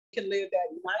can live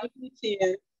that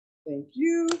 90-10. Thank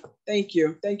you. Thank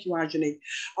you. Thank you,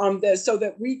 Azjunique. So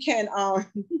that we can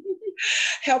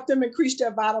help them increase their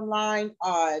bottom line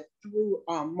through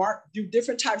do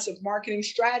different types of marketing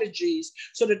strategies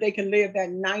so that they can live that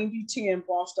 90-10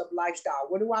 bossed up lifestyle.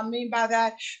 What do I mean by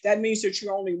that? That means that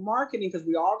you're only marketing, because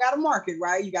we all got to market,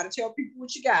 right? You got to tell people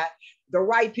what you got. The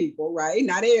right people, right?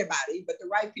 Not everybody, but the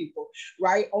right people,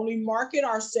 right? Only market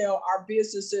our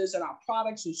businesses and our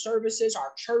products and services,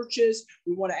 our churches.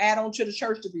 We want to add on to the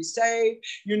church to be saved.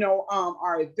 You know,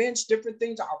 our events, different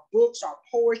things, our books, our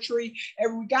poetry,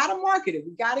 and we got to market it.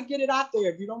 We got to get it out there.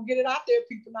 If you don't get it out there,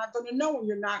 people are not going to know, and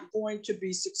you're not going to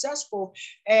be successful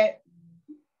at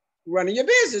running your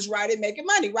business, right? And making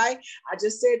money, right? I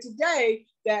just said today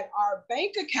that our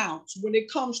bank accounts, when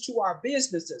it comes to our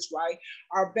businesses, right?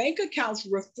 Our bank accounts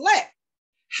reflect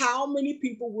how many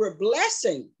people we're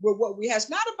blessing with what we have. It's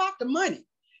not about the money.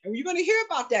 And you're going to hear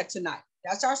about that tonight.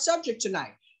 That's our subject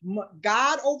tonight.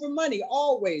 God over money,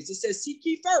 always. It says, seek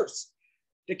ye first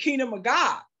the kingdom of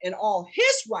God and all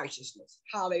his righteousness.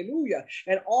 Hallelujah.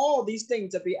 And all these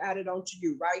things will be added onto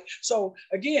you, right? So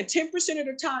again, 10% of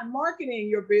the time marketing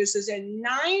your business and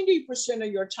 90%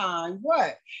 of your time,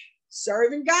 what?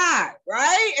 Serving God,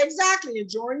 right? Exactly.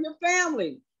 Enjoying your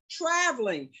family,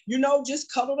 traveling, you know,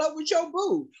 just cuddled up with your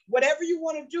boo, whatever you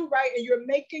want to do, right? And you're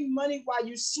making money while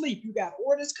you sleep. You got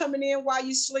orders coming in while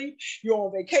you sleep. You're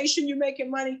on vacation, you're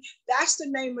making money. That's the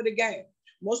name of the game.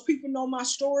 Most people know my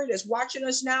story that's watching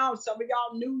us now. Some of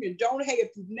y'all new and don't. Hey,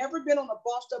 if you've never been on a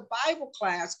Bossed Up Bible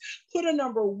class, put a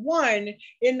number 1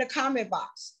 in the comment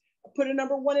box. Put a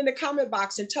number 1 in the comment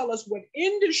box and tell us what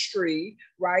industry,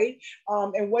 right?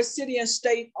 And what city and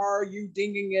state are you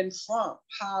dinging in from?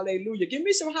 Hallelujah. Give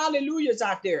me some hallelujahs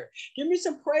out there. Give me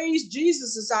some praise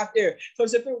Jesuses out there.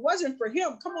 Because if it wasn't for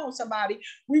him, come on, somebody,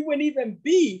 we wouldn't even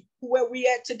be where we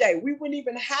at today. We wouldn't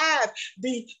even have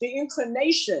the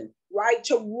inclination, right,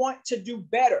 to want to do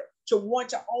better, to want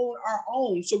to own our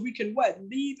own, so we can what?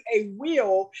 Leave a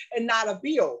will and not a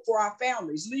bill for our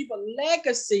families. Leave a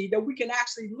legacy that we can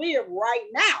actually live right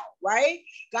now, right?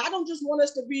 God don't just want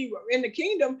us to be in the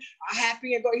kingdom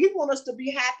happy and go. He wants us to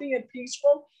be happy and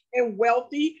peaceful and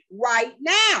wealthy right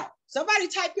now. Somebody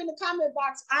type in the comment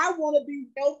box, I want to be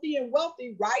healthy and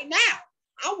wealthy right now.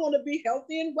 I want to be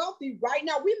healthy and wealthy right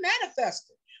now. We manifest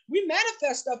it. We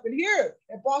manifest up in here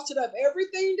and boss it up.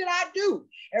 Everything that I do,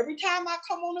 every time I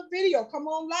come on a video, come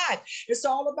on live, it's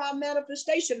all about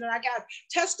manifestation. And I got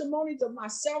testimonies of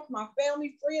myself, my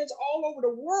family, friends all over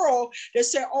the world that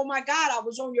said, oh my God, I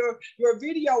was on your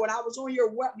video and I was on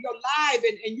your live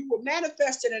and you were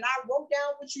manifesting and I wrote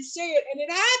down what you said and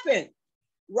it happened,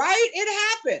 right?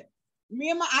 It happened.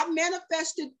 I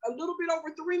manifested a little bit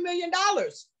over $3 million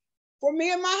for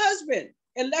me and my husband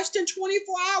in less than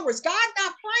 24 hours. God's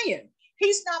not playing.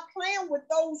 He's not playing with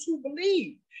those who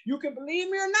believe. You can believe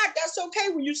me or not. That's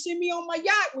okay. When you see me on my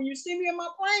yacht, when you see me in my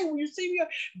plane, when you see me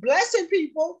blessing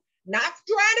people, not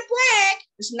trying to brag.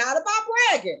 It's not about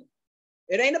bragging.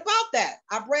 It ain't about that.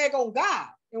 I brag on God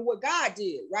and what God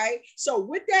did, right? So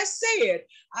with that said,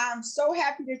 I'm so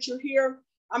happy that you're here.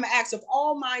 I'm going to ask if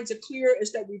all minds are clear,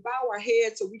 is that we bow our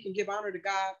heads so we can give honor to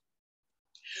God.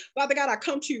 Father God, I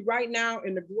come to you right now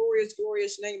in the glorious,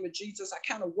 glorious name of Jesus. I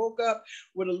kind of woke up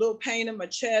with a little pain in my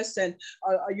chest and,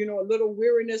 a little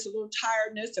weariness, a little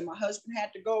tiredness. And my husband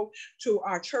had to go to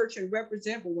our church and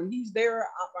represent. But when he's there,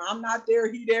 I'm not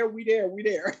there. He there, we there.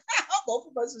 Both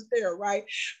of us is there, right?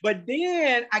 But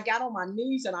then I got on my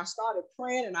knees and I started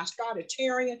praying and I started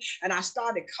tearing and I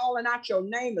started calling out your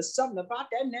name. There's something about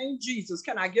that name, Jesus.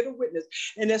 Can I get a witness?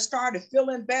 And then started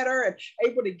feeling better and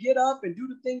able to get up and do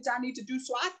the things I need to do.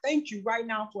 So I thank you right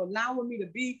now for allowing me to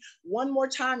be one more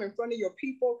time in front of your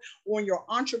people on your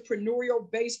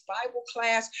entrepreneurial-based Bible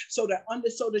class so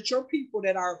that your people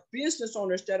that are business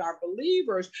owners, that are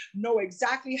believers, know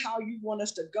exactly how you want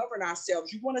us to govern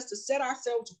ourselves. You want us to set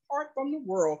ourselves apart from the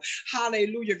world.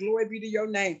 Hallelujah. Glory be to your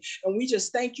name. And we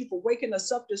just thank you for waking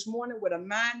us up this morning with a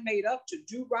mind made up to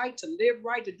do right, to live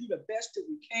right, to do the best that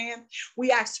we can.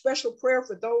 We ask special prayer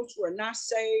for those who are not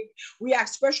saved. We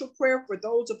ask special prayer for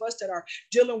those of us that are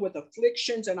dealing with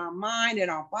afflictions in our mind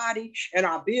and our body and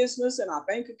our business and our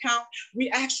bank account. We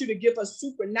ask you to give us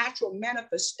supernatural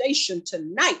manifestation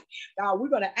tonight. Now, we're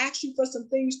going to ask you for some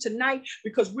things tonight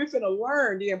because we're going to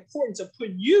learn the importance of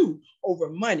putting you over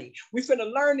money. We're going to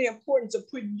learn the importance of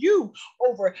putting you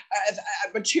over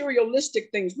materialistic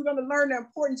things. We're going to learn the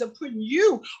importance of putting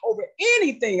you over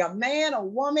anything, a man, a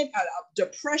woman, a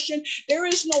depression. There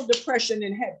is no depression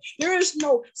in heaven. There is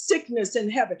no sickness in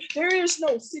heaven. There is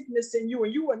no sickness in you,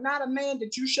 and you are not a man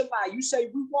that you should lie. You say,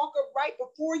 we walk upright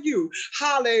before you.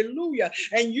 Hallelujah.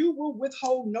 And you will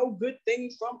withhold no good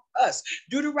thing from us.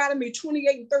 Deuteronomy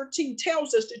 28:13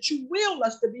 tells us that you will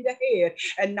us to be the head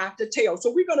and not the tail.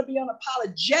 So we're going to be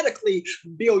unapologetically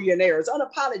billionaires,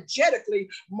 unapologetically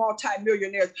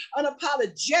multimillionaires,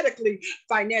 unapologetically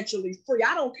financially free.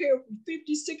 I don't care if we're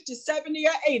 50, 60, 70,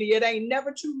 or 80. It ain't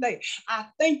never too late. I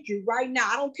thank you right now.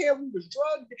 I don't care if we was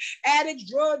drug addicts,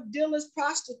 drug dealers,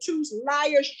 prostitutes,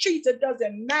 liars, cheats. It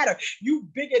doesn't matter. You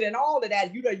bigger than all of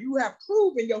that. You have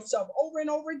proven yourself over and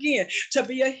over again to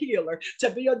be a healer, to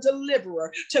be a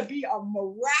deliverer, to be a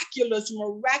miraculous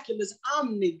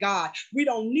omni God. We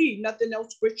don't need nothing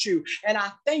else but you. And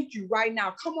I thank you right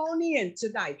now. Come on in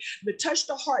tonight. To touch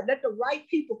the heart. Let the right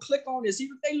people click on this.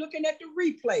 Even if they're looking at the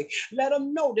replay, let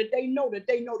them know that they know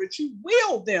that you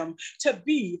will them to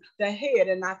be the head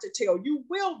and not the tail. You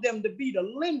will them to be the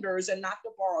lenders and not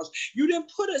the borrowers. You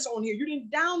didn't put us on here. You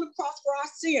didn't down the cross for our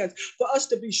sins for us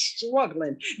to be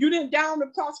struggling. You didn't down the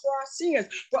cross for our sins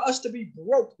for us to be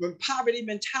broke with poverty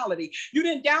mentality. You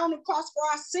didn't down the cross for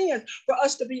our sins for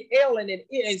us to be ailing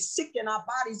and sick in our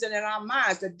bodies and in our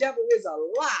minds. The devil is a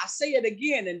lie. I say it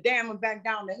again and damn him back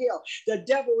down to hell. The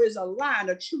devil is a lie and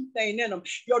the truth ain't in him.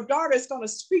 Your daughter is going to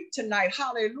speak tonight.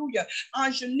 Hallelujah.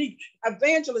 Azjunique,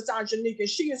 Evangelist Azjunique, and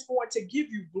she is going to give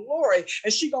you glory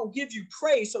and she's going to give you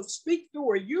praise. So speak through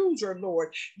her. Use her,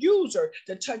 Lord. Use her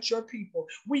to touch your people.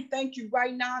 We thank you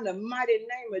right now in the mighty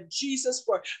name of Jesus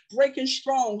for breaking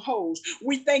strongholds.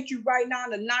 We thank you right now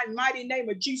in the mighty name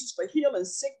of Jesus for healing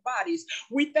sick bodies.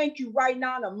 We thank you right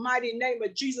now in the mighty name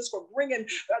of Jesus for bringing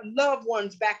loved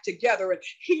ones back together and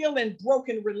healing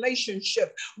broken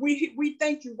relationships. We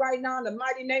thank you right now in the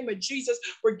mighty name of Jesus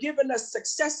for giving us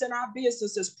success in our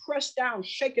businesses, pressed down,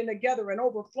 shaken together, and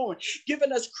overflowing,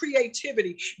 giving us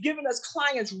creativity, giving us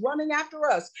clients running after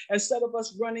us instead of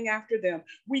us running after them.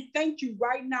 We thank you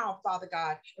right now, Father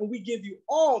God, and we give you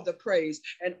all the praise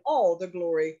and all the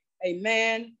glory.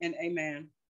 Amen and amen.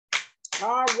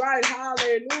 All right,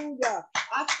 hallelujah.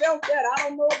 I felt that. I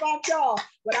don't know about y'all,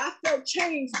 but I felt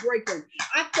chains breaking.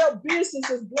 I felt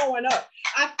businesses blowing up.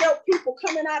 I felt people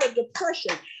coming out of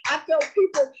depression. I felt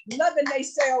people loving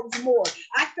themselves more.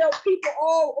 I felt people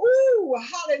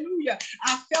hallelujah.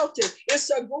 I felt it. It's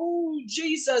a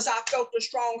Jesus. I felt the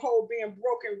stronghold being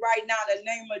broken right now in the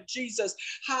name of Jesus.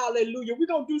 Hallelujah. We're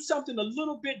going to do something a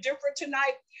little bit different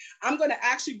tonight. I'm going to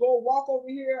actually go walk over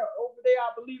there,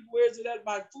 I believe, where is it at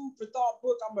my food for thought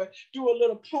book. I'm going to do a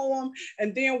little poem,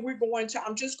 and then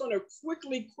I'm just going to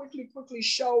quickly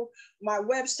show my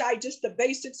website, just the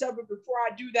basics of it. Before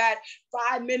I do that,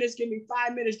 5 minutes, give me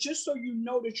 5 minutes, just so you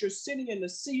know that you're sitting in the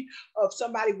seat of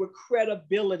somebody with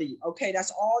credibility. Okay,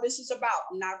 that's all this is about.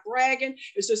 I'm not bragging.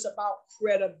 It's just about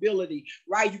credibility,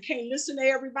 right? You can't listen to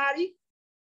everybody.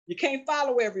 You can't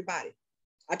follow everybody.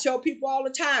 I tell people all the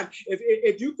time,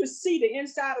 if you could see the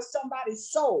inside of somebody's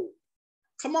soul,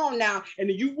 come on now, and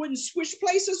you wouldn't switch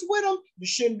places with them, you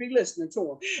shouldn't be listening to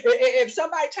them. If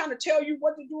somebody trying to tell you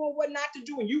what to do and what not to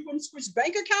do, and you wouldn't switch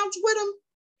bank accounts with them,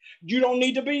 you don't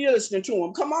need to be listening to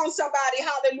them. Come on, somebody.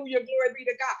 Hallelujah. Glory be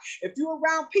to God. If you're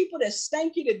around people that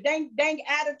stanky, the dang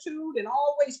attitude and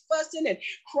always fussing and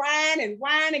crying and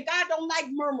whining, God don't like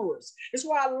murmurers. That's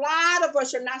why a lot of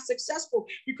us are not successful,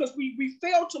 because we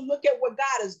fail to look at what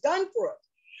God has done for us,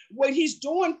 what he's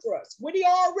doing for us, what he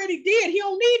already did. He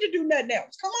don't need to do nothing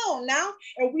else. Come on now.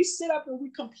 And we sit up and we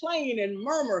complain and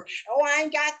murmur. Oh, I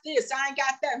ain't got this. I ain't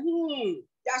got that.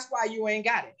 That's why you ain't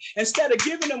got it. Instead of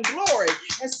giving them glory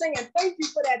and saying, thank you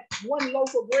for that one loaf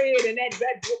of bread and that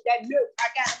milk I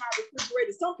got in my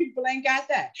refrigerator. Some people ain't got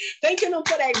that. Thanking them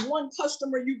for that one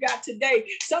customer you got today.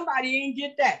 Somebody ain't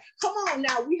get that. Come on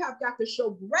now. We have got to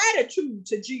show gratitude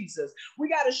to Jesus. We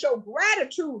got to show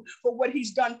gratitude for what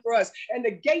he's done for us. And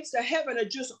the gates of heaven are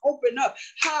just open up.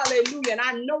 Hallelujah. And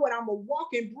I know it. I'm a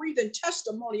walking, breathing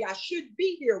testimony. I should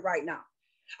be here right now.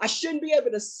 I shouldn't be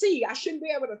able to see. I shouldn't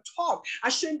be able to talk. I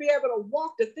shouldn't be able to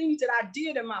walk the things that I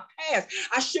did in my past.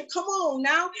 Come on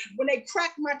now, when they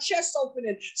cracked my chest open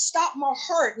and stopped my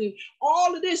heart and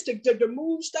all of this to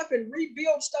move stuff and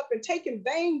rebuild stuff and taking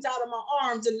veins out of my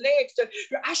arms and legs,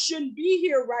 I shouldn't be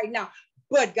here right now.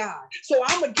 But God. So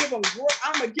I'm going to give him the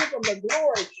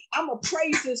glory. I'm going to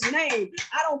praise his name.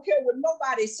 I don't care what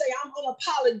nobody say. I'm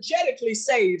unapologetically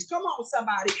saved. Come on,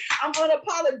 somebody. I'm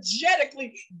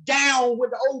unapologetically down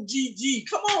with the OGG.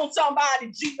 Come on,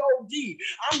 somebody. G-O-D.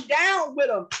 I'm down with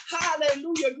him.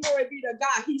 Hallelujah. Glory be to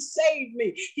God. He saved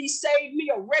me. He saved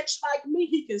me. A wretch like me,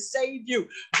 he can save you.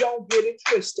 Don't get it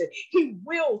twisted. He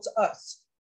wills us.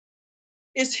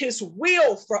 It's his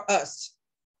will for us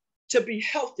to be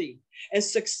healthy and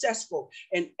successful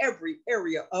in every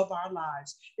area of our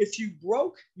lives. If you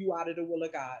broke, you out of the will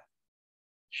of God.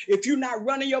 If you're not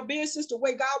running your business the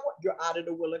way God wants, you're out of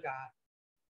the will of God.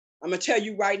 I'm going to tell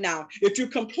you right now, if you're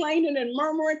complaining and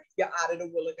murmuring, you're out of the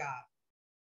will of God.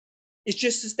 It's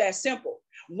just that simple.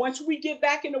 Once we get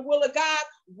back in the will of God,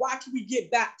 watch we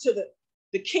get back to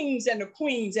the kings and the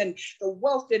queens and the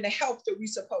wealth and the health that we're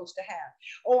supposed to have.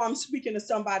 Oh, I'm speaking to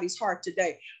somebody's heart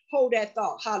today. Hold that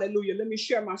thought. Hallelujah. Let me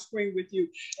share my screen with you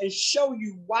and show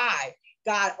you why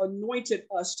God anointed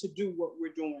us to do what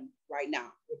we're doing right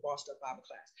now with Bossed Up Bible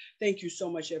Class. Thank you so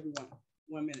much, everyone.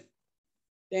 1 minute.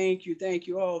 Thank you. Thank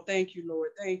you. Oh, thank you,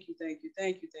 Lord. Thank you. Thank you.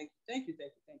 Thank you. Thank you. Thank you.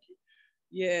 Thank you. Thank you.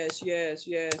 Yes, yes,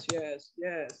 yes, yes,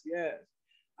 yes, yes.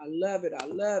 I love it. I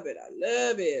love it. I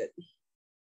love it.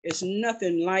 It's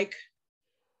nothing like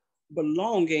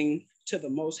belonging to the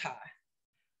Most High.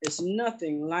 It's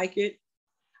nothing like it.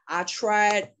 I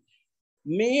tried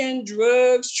men,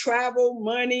 drugs, travel,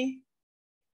 money,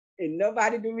 and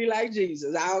nobody do me like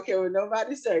Jesus. I don't care what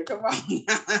nobody say. Come on.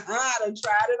 I done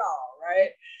tried it all, right?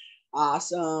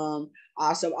 Awesome.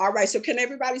 Awesome. All right. So can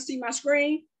everybody see my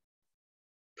screen?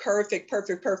 Perfect,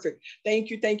 perfect, perfect. Thank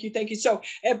you, thank you, thank you. So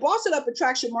at Bossed Up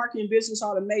Attraction Marketing Business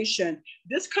Automation,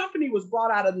 this company was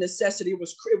brought out of necessity. It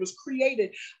was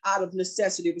created out of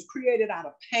necessity. It was created out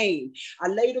of pain. I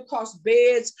laid across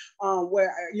beds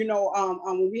where,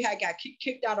 when we got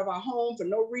kicked out of our home for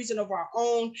no reason of our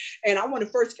own. And I want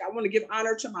to give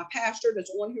honor to my pastor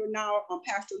that's on here now,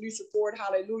 Pastor Lisa Ford.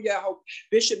 Hallelujah. I hope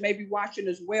Bishop may be watching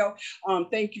as well.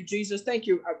 Thank you, Jesus. Thank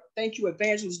you,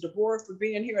 Evangelist Deborah, for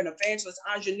being here, and Evangelist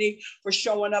Azjunique for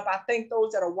showing up. I thank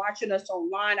those that are watching us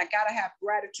online. I got to have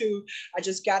gratitude. I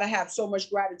just got to have so much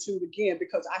gratitude again,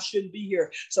 because I shouldn't be here.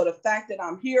 So the fact that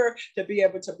I'm here to be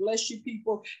able to bless you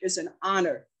people is an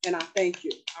honor. And I thank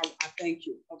you. I thank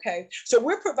you. Okay. So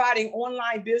we're providing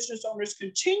online business owners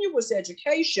continuous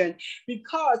education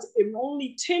because if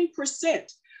only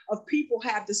 10% of people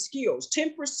have the skills.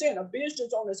 10% of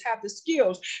business owners have the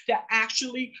skills to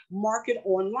actually market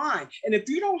online. And if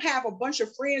you don't have a bunch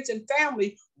of friends and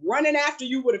family running after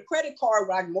you with a credit card,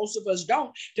 like most of us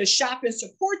don't, to shop and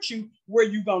support you, where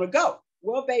you gonna go?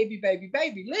 Well, baby,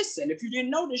 listen, if you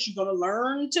didn't know this, you're going to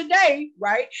learn today,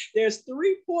 right? There's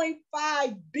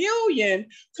 3.5 billion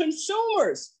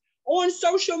consumers on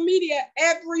social media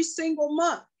every single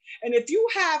month. And if you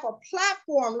have a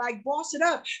platform like Bossed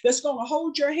Up that's going to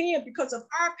hold your hand because of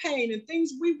our pain and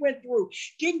things we went through,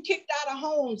 getting kicked out of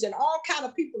homes and all kind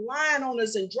of people lying on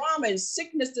us and drama and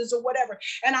sicknesses or whatever.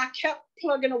 And I kept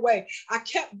plugging away. I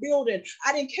kept building.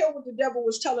 I didn't care what the devil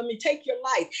was telling me. Take your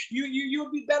life.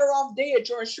 You'll be better off dead.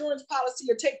 Your insurance policy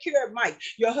will take care of Mike,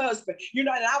 your husband. And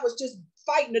I was just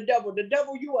fighting the devil. The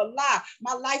devil, you a lie.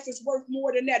 My life is worth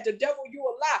more than that. The devil, you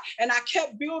a lie. And I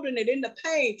kept building it in the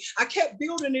pain. I kept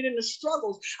building it in the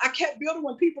struggles. I kept building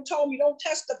when people told me, don't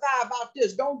testify about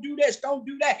this. Don't do this. Don't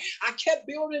do that. I kept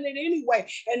building it anyway.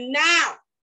 And now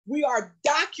we are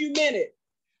documented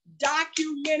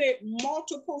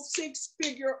multiple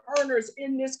six-figure earners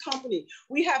in this company.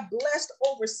 We have blessed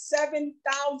over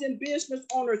 7,000 business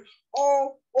owners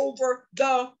all over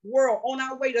the world on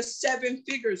our way to 7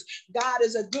 figures. God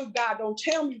is a good God. Don't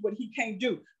tell me what he can't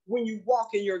do when you walk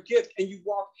in your gift and you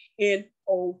walk in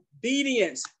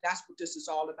obedience. That's what this is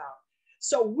all about.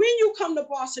 So when you come to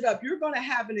Bossed Up, you're going to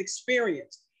have an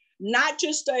experience. Not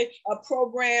just a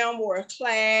program or a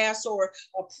class or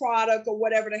a product or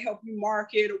whatever to help you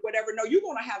market or whatever. No, you're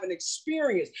going to have an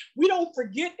experience. We don't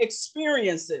forget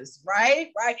experiences,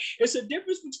 right? It's a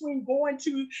difference between going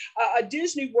to a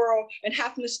Disney World and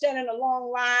having to stand in the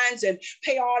long lines and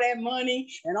pay all that money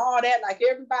and all that like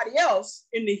everybody else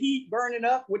in the heat burning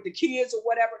up with the kids or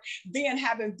whatever, then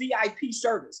having VIP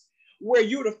service, where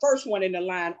you're the first one in the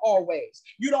line always.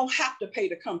 You don't have to pay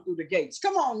to come through the gates.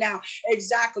 Come on now.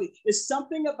 Exactly. It's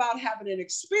something about having an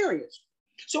experience.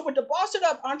 So with the Bossed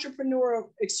Up Entrepreneur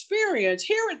Experience,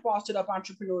 here at Bossed Up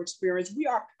Entrepreneur Experience, we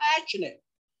are passionate.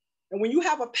 And when you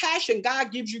have a passion,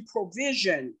 God gives you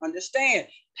provision. Understand?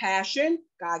 Passion,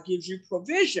 God gives you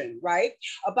provision, right?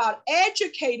 About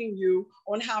educating you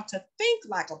on how to think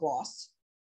like a boss,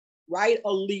 right?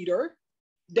 A leader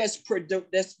that's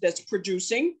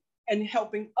producing and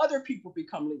helping other people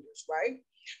become leaders, right?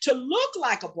 To look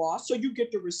like a boss, so you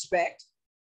get the respect.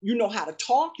 You know how to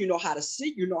talk, you know how to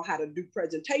sit, you know how to do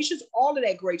presentations, all of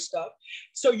that great stuff.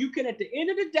 So you can, at the end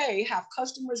of the day, have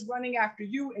customers running after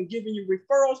you and giving you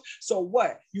referrals. So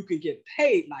what? You can get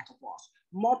paid like a boss.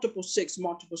 Multiple 6,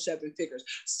 multiple 7 figures.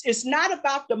 It's not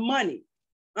about the money.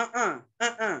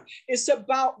 It's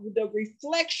about the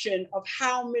reflection of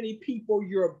how many people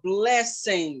you're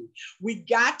blessing. We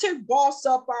got to boss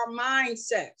up our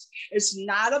mindsets. It's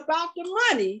not about the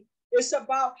money. It's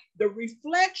about the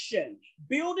reflection,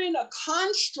 building a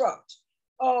construct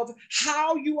of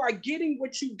how you are getting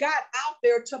what you got out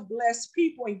there to bless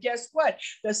people. And guess what?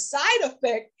 The side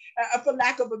effect, for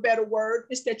lack of a better word,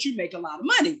 is that you make a lot of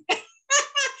money.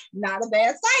 Not a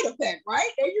bad side effect,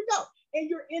 right? There you go. And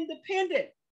you're independent.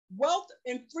 Wealth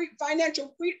and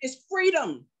financial freedom is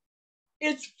freedom.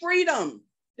 It's freedom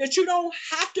that you don't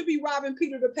have to be robbing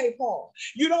Peter to pay Paul.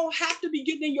 You don't have to be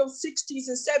getting in your 60s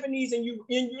and 70s and you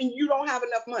don't have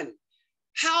enough money.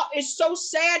 How it's so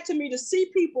sad to me to see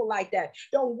people like that.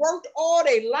 Don't work all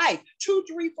their life, 2,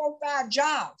 3, 4, 5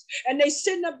 jobs, and they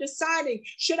sitting up deciding,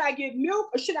 should I get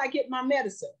milk or should I get my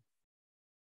medicine?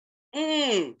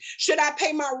 Should I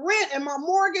pay my rent and my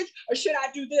mortgage or should I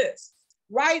do this?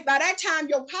 Right? By that time,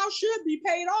 your house should be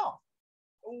paid off.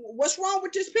 What's wrong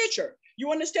with this picture? You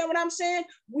understand what I'm saying?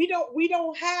 We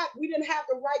didn't have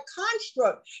the right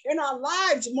construct in our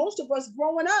lives. Most of us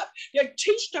growing up, they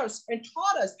taught us and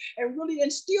taught us and really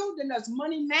instilled in us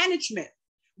money management,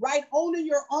 right? Owning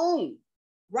your own,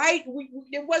 right?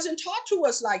 It wasn't taught to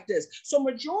us like this. So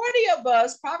majority of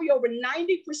us, probably over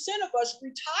 90% of us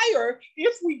retire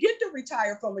if we get to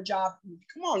retire from a job.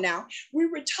 Come on now. We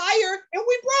retire and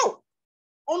we broke.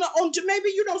 Maybe,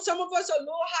 some of us are a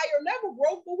little higher level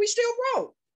broke, but we still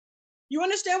broke. You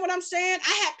understand what I'm saying?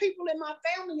 I have people in my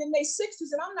family in their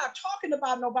 60s, and I'm not talking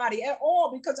about nobody at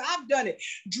all because I've done it.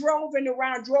 Drove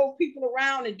people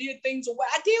around and did things away.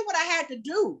 I did what I had to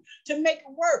do to make it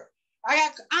work. I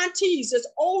have aunties that's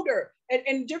older and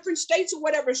in different states or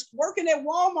whatever, working at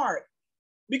Walmart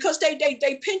because they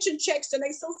pension checks and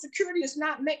their Social Security is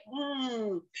not make.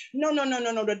 No,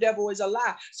 the devil is a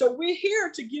lie. So we're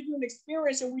here to give you an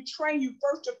experience, and we train you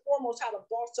first and foremost how to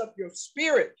boss up your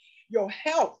spirit, your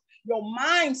health, your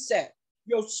mindset,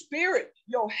 your spirit,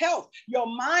 your health, your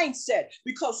mindset,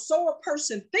 because so a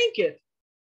person thinketh,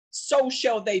 so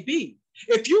shall they be.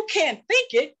 If you can't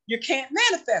think it, you can't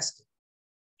manifest it.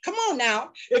 Come on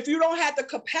now. If you don't have the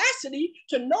capacity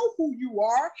to know who you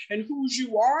are and whose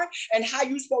you are and how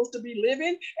you're supposed to be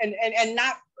living and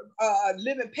not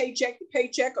living paycheck to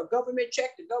paycheck or government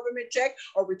check to government check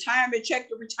or retirement check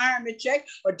to retirement check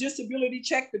or disability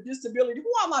check to disability.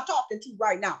 Who am I talking to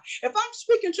right now? If I'm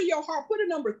speaking to your heart, put a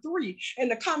number 3 in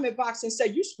the comment box and say,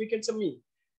 you speaking to me.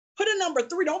 Put a number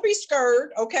 3. Don't be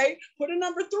scared, okay? Put a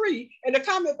number 3 in the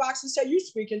comment box and say, you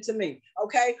speaking to me,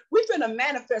 okay? We finna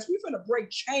manifest. We finna break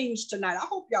change tonight. I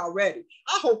hope y'all ready.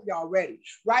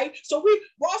 Right? So we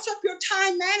boss up your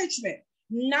time management.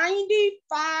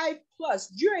 95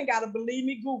 plus, you ain't got to believe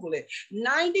me, Google it.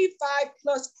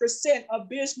 95+% of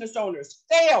business owners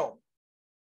fail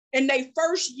in their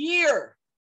first year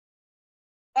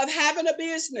of having a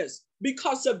business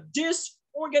because of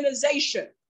disorganization.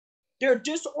 They're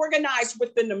disorganized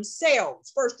within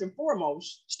themselves, first and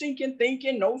foremost, stinking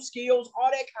thinking, no skills, all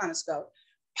that kind of stuff.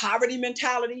 Poverty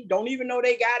mentality, don't even know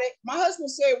they got it. My husband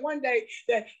said one day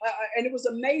that, and it was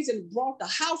amazing, brought the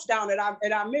house down at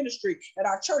our ministry, at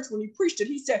our church when he preached it.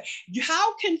 He said,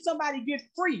 how can somebody get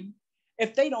free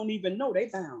if they don't even know they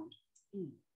bound?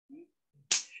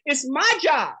 It's my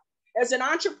job as an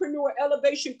entrepreneur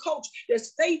elevation coach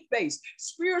that's faith-based,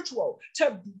 spiritual,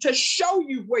 to show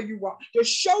you where you are, to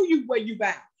show you where you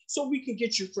bound so we can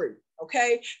get you free.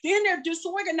 Okay. Then they're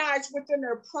disorganized within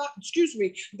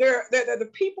the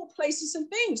people, places, and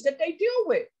things that they deal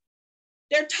with.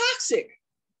 They're toxic,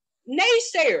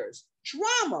 naysayers,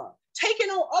 drama, taking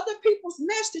on other people's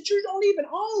mess that you don't even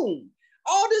own,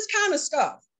 all this kind of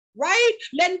stuff, right?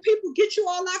 Letting people get you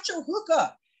all out your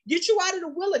hookup, get you out of the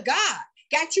will of God,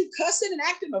 got you cussing and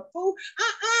acting a fool.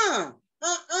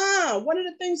 One of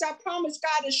the things I promised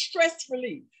God is stress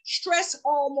relief. Stress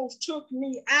almost took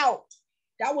me out.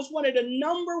 That was one of the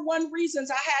number 1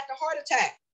 reasons I had the heart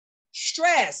attack.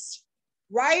 Stress,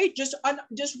 right? Just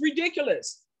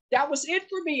ridiculous. That was it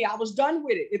for me. I was done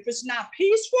with it. If it's not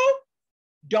peaceful,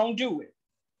 don't do it.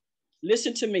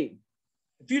 Listen to me.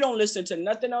 If you don't listen to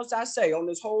nothing else I say on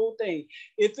this whole thing,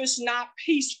 if it's not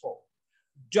peaceful,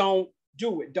 don't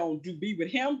do it. Don't be with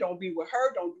him. Don't be with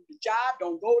her. Don't do the job.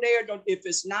 Don't go there. If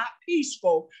it's not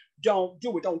peaceful, don't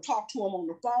do it. Don't talk to him on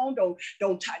the phone. Don't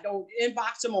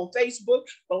inbox him on Facebook.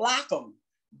 Block them.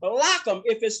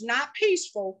 If it's not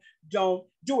peaceful, don't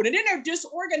do it. And then they're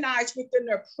disorganized within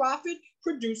their profit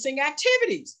producing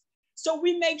activities. So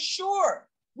we make sure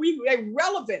they're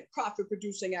relevant profit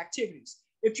producing activities.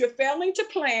 If you're failing to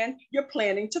plan, you're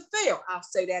planning to fail. I'll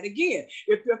say that again.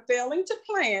 If you're failing to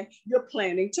plan, you're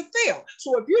planning to fail.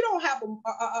 So if you don't have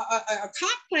a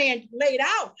comp plan laid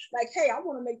out, like, hey, I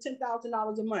want to make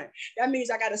 $10,000 a month. That means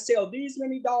I got to sell these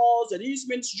many dolls or these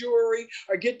many jewelry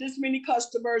or get this many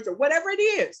customers or whatever it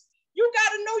is. You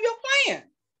got to know your plan,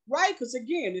 right? Because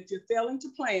again, if you're failing to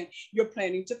plan, you're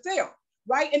planning to fail.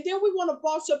 Right. And then we want to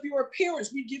boss up your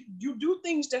appearance. You do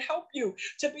things to help you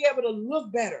to be able to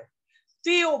look better,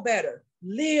 feel better,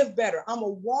 live better. I'm a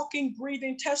walking,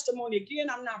 breathing testimony. Again,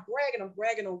 I'm not bragging. I'm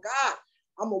bragging on God.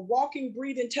 I'm a walking,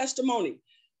 breathing testimony.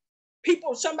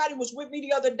 Somebody was with me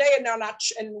the other day, and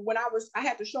when I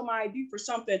had to show my ID for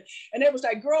something, and it was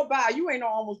like, girl, bye, you ain't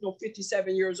almost no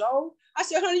 57 years old. I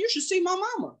said, honey, you should see my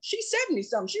mama. She's 70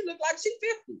 something. She looked like she's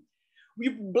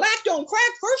 50. Black don't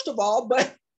crack, first of all,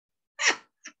 but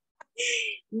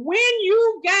when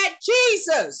you got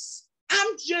Jesus,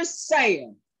 I'm just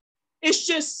saying, it's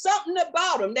just something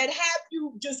about him that have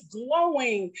you just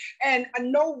glowing and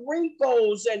no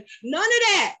wrinkles and none of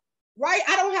that, right?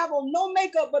 I don't have on no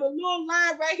makeup, but a little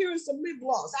line right here and some lip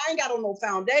gloss. I ain't got on no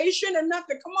foundation or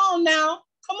nothing. Come on now,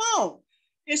 come on.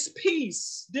 It's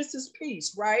peace. This is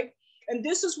peace, right? And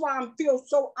this is why I feel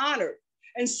so honored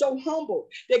and so humbled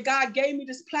that God gave me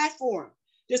this platform.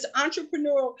 This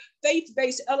entrepreneurial,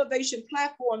 faith-based elevation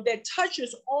platform that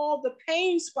touches all the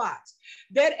pain spots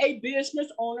that a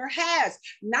business owner has.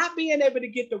 Not being able to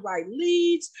get the right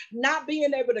leads, not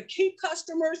being able to keep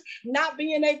customers, not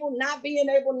being able,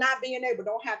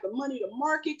 don't have the money to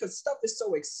market because stuff is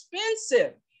so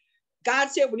expensive. God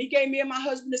said when he gave me and my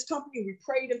husband this company, we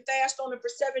prayed and fasted on it for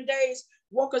 7 days,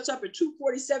 woke us up at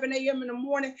 2:47 a.m. in the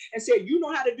morning and said, you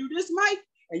know how to do this, Mike?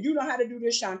 And you know how to do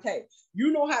this, Shantae.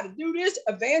 You know how to do this,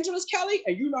 Evangelist Kelly,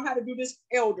 and you know how to do this,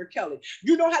 Elder Kelly.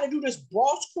 You know how to do this,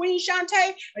 Boss Queen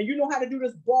Shantae, and you know how to do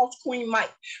this, Boss Queen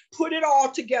Mike. Put it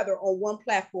all together on one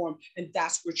platform, and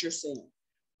that's what you're seeing.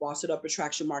 Boss It Up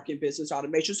Attraction Marketing Business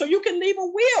Automation. So you can leave a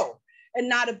will and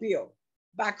not a bill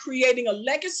by creating a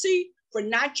legacy for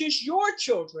not just your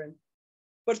children,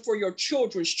 but for your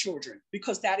children's children,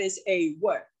 because that is a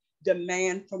what?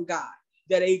 Demand from God,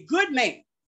 that a good man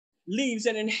leaves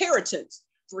an inheritance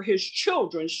for his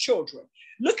children's children.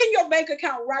 Look in your bank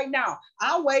account right now.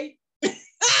 I'll wait.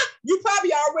 You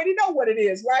probably already know what it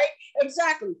is, right?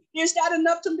 Exactly. Is that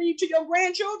enough to leave to your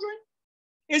grandchildren?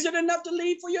 Is it enough to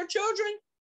leave for your children?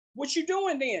 What you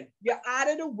doing then? You're out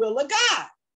of the will of God.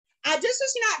 This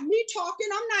is not me talking.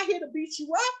 I'm not here to beat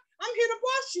you up. I'm here to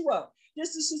boss you up.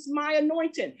 This is just my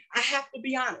anointing. I have to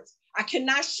be honest. I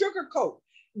cannot sugarcoat.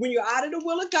 When you're out of the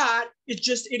will of God, it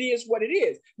is what it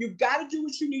is. You've got to do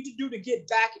what you need to do to get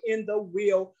back in the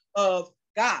will of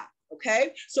God.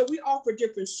 Okay. So we offer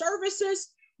different services,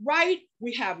 right?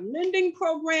 We have lending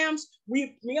programs.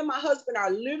 Me and my husband are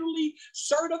literally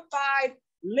certified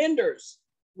lenders,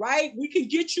 right? We can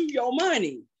get you your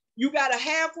money. You got a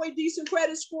halfway decent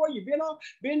credit score. You've been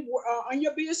on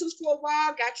your business for a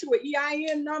while, got you an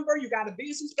EIN number. You got a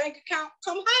business bank account.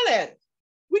 Come holler at us.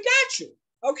 We got you.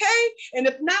 Okay. And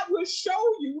if not, we'll show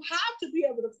you how to be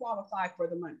able to qualify for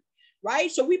the money, right?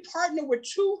 So we partner with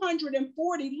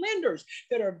 240 lenders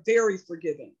that are very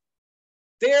forgiving,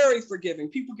 very forgiving.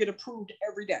 People get approved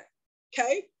every day,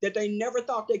 okay? That they never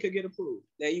thought they could get approved.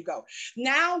 There you go.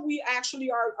 Now we actually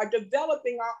are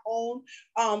developing our own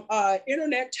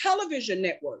internet television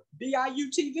network,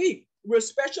 BIUTV. We're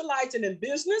specializing in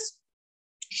business,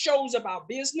 shows about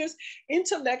business,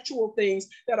 intellectual things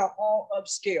that are all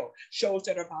upscale, shows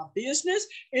that are about business,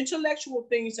 intellectual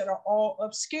things that are all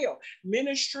upscale,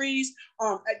 ministries,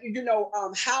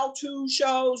 how-to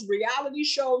shows, reality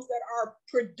shows that are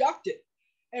productive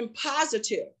and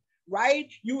positive,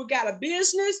 right? You got a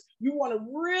business, you want to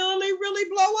really, really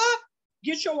blow up,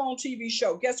 get your own TV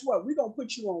show. Guess what? We're going to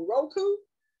put you on Roku.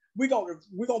 We're going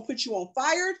to put you on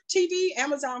Fire TV,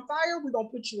 Amazon Fire. We're going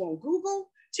to put you on Google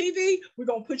TV. We're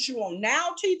going to put you on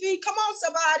Now TV. Come on,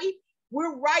 somebody.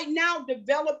 We're right now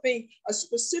developing a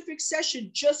specific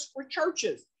session just for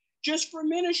churches, just for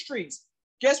ministries.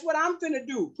 Guess what I'm finna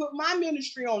do? Put my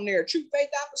ministry on there. True Faith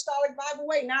Apostolic Bible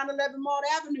Way, 911 Maud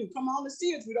Avenue. Come on and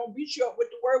see us. We don't beat you up with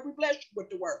the word. We bless you with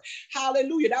the word.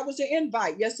 Hallelujah. That was an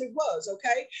invite. Yes, it was.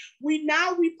 Okay. We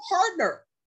partner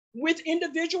with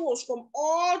individuals from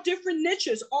all different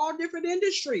niches, all different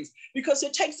industries, because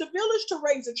it takes a village to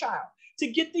raise a child, to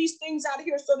get these things out of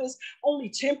here. So there's only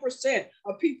 10%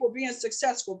 of people being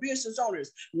successful business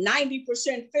owners,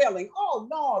 90% failing. Oh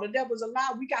no, the devil's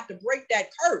alive. We got to break that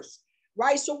curse,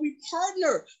 right? So we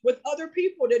partner with other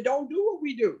people that don't do what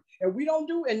we do, and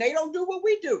they don't do what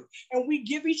we do. And we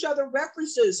give each other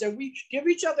references, and we give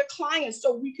each other clients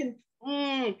so we can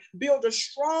Build a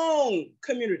strong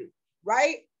community,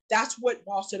 right? That's what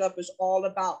Boss It Up is all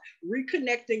about.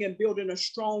 Reconnecting and building a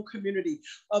strong community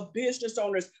of business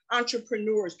owners,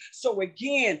 entrepreneurs. So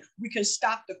again, we can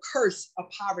stop the curse of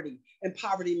poverty and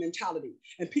poverty mentality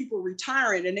and people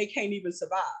retiring and they can't even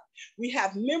survive. We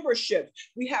have memberships.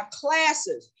 We have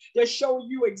classes that show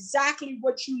you exactly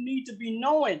what you need to be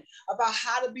knowing about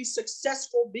how to be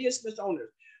successful business owners.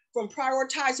 From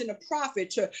prioritizing the profit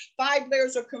to 5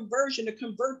 layers of conversion to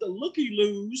convert the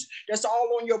looky-loos that's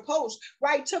all on your post,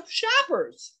 right, to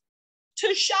shoppers.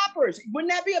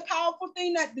 Wouldn't that be a powerful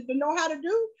thing that to know how to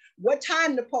do? What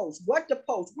time to post, what to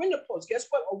post, when to post. Guess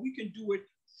what? Or we can do it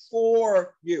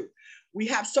for you. We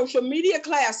have social media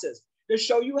classes to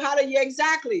show you how to, yeah,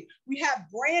 exactly. We have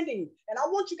branding. And I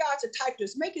want you guys to type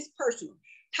this, make it personal.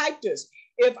 Type this.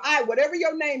 If whatever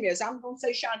your name is, I'm going to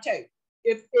say Shantae.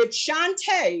 If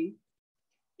Shantae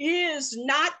is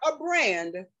not a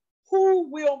brand,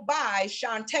 who will buy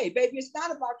Shantae? Baby, it's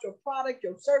not about your product,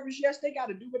 your service. Yes, they got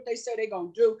to do what they say they're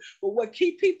going to do. But what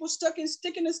keep people sticking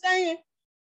and staying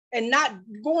and not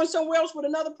going somewhere else with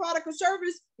another product or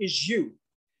service is you.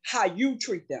 How you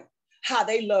treat them, how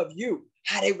they love you,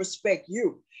 how they respect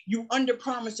you. You under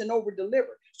promise and over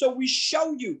deliver. So we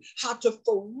show you how to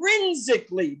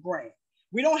forensically brand.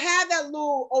 We don't have that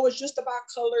little, oh, it's just about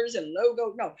colors and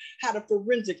logo. No, how to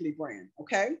forensically brand,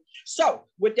 okay? So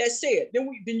with that said, then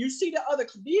you see the other,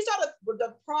 these are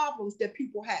the problems that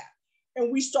people have.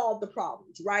 And we solve the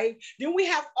problems, right? Then we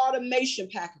have automation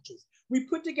packages. We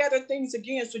put together things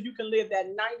again so you can live that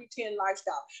 90-10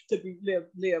 lifestyle to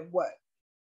live what?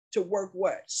 To work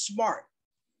what? Smart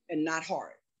and not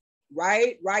hard.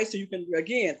 Right? So you can,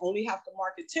 again, only have to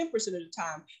market 10% of the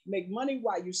time, make money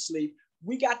while you sleep.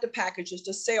 We got the packages,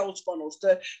 the sales funnels,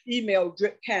 the email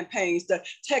drip campaigns, the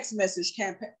text message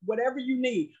campaign, whatever you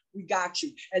need, we got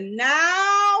you. And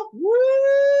now,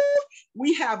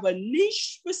 we have a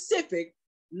niche specific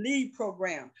lead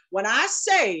program. When I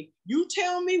say, you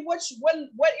tell me what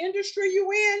industry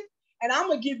you in, and I'm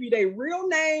going to give you their real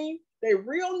name, their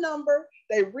real number,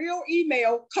 their real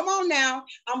email. Come on now.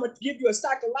 I'm going to give you a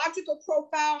psychological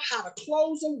profile, how to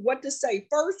close them, what to say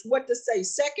first, what to say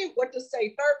second, what to say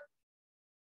third.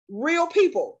 Real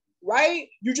people, right?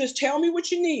 You just tell me what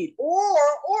you need. Or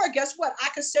guess what? I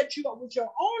can set you up with your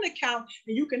own account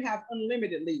and you can have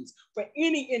unlimited leads for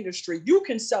any industry. You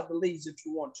can sell the leads if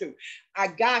you want to. I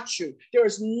got you. There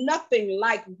is nothing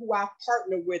like who I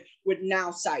partner with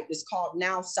NowSite. It's called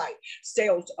NowSite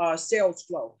Sales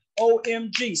Flow.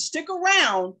 OMG, stick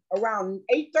around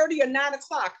 8:30 or 9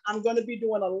 o'clock. I'm going to be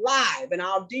doing a live and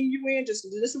I'll ding you in. Just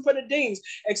listen for the dings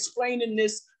explaining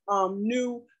this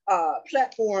new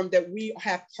platform that we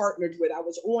have partnered with. I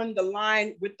was on the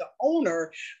line with the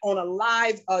owner on a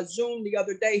live Zoom the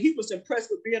other day. He was impressed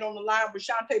with being on the line with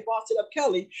Shantae Boss It Up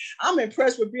Kelly. I'm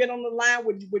impressed with being on the line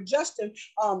with Justin.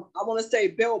 I want to say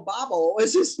Bill Babo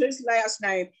is his last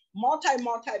name.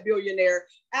 Multi-billionaire.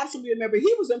 Absolutely remember.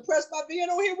 He was impressed by being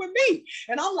on here with me.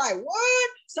 And I'm like, what?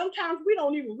 Sometimes we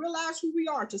don't even realize who we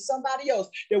are to somebody else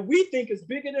that we think is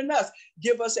bigger than us.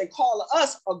 Give us and call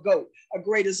us a GOAT, a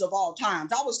greatest of all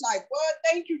times. I was like, what?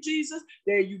 Thank you, Jesus.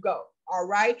 There you go. All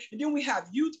right. And then we have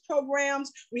youth programs.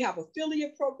 We have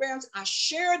affiliate programs. I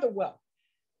share the wealth.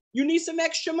 You need some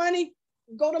extra money?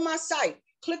 Go to my site.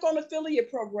 Click on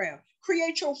affiliate program.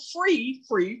 Create your free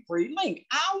link.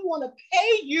 I want to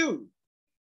pay you.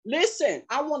 Listen,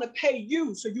 I want to pay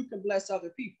you so you can bless other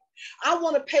people. I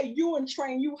want to pay you and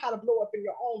train you how to blow up in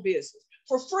your own business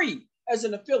for free as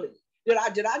an affiliate. Did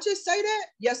I just say that?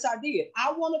 Yes, I did.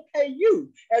 I want to pay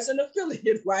you as an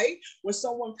affiliate, right? When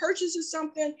someone purchases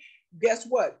something, guess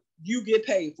what? You get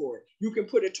paid for it. You can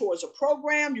put it towards a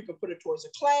program, you can put it towards a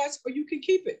class, or you can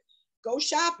keep it. Go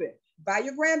shopping. Buy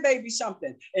your grandbaby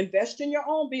something. Invest in your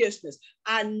own business.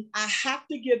 I have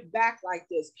to give back like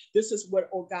this. This is what,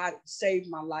 oh God, saved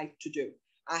my life to do.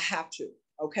 I have to,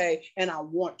 okay? And I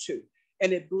want to.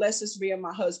 And it blesses me and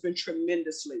my husband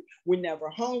tremendously. We're never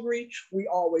hungry. We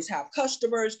always have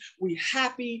customers. We're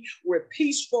happy. We're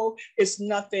peaceful. It's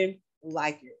nothing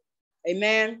like it.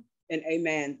 Amen. And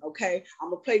amen. Okay.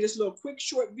 I'm going to play this little quick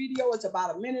short video. It's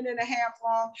about 1.5 minutes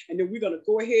long. And then we're going to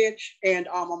go ahead and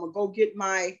I'm going to go get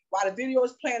while the video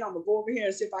is playing, I'm going to go over here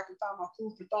and see if I can find my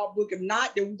food for thought book. If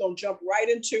not, then we're going to jump right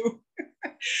into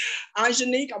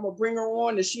Azjunique. I'm going to bring her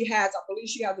on and I believe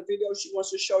she has a video she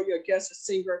wants to show you, a guest, a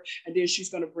singer, and then she's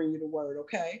going to bring you the word.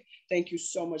 Okay. Thank you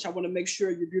so much. I want to make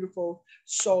sure your beautiful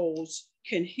souls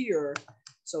can hear.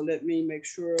 So let me make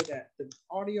sure that the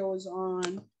audio is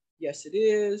on. Yes, it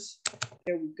is.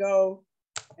 There we go.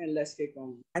 and let's get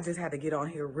going. I just had to get on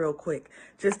here real quick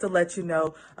just to let you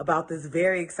know about this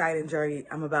very exciting journey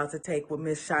I'm about to take with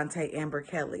Miss Shantae Amber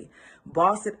Kelly.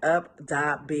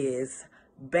 BossItUp.biz,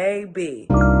 baby.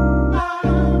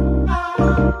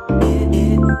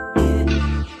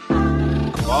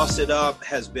 Boss It Up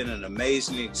has been an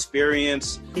amazing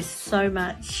experience. There's so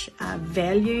much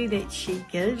value that she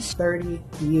gives. 30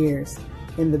 years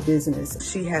in the business.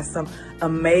 She has some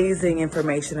amazing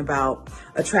information about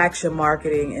attraction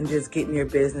marketing and just getting your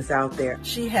business out there.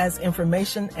 She has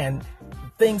information and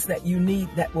things that you need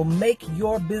that will make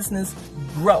your business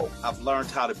grow. I've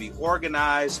learned how to be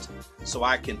organized so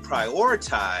I can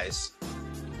prioritize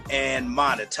and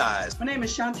monetize. My name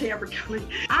is Shantae Amber Kelly.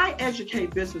 I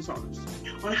educate business owners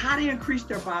on how to increase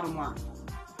their bottom line.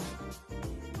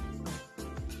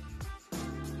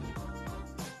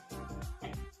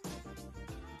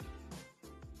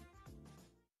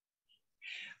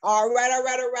 All right.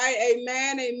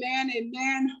 Amen.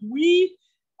 We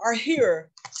are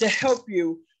here to help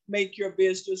you make your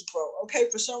business grow. Okay,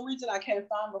 for some reason I can't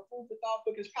find my food for thought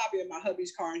book. It's probably in my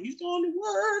hubby's car and he's going to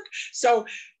work. So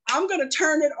I'm going to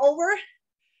turn it over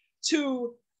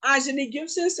to Azjunique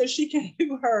Gibson so she can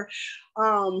do her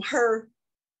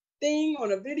thing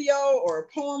on a video or a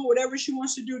poem, whatever she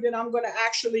wants to do. Then I'm going to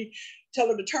actually tell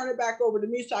her to turn it back over to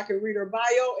me so I can read her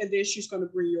bio, and then she's going to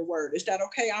bring your word. Is that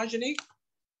okay, Azjunique?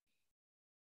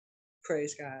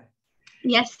 Praise God.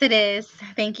 Yes, it is.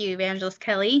 Thank you, Evangelist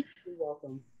Kelly. You're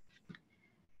welcome.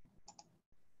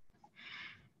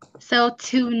 So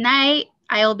tonight,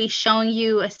 I will be showing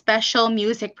you a special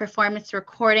music performance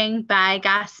recording by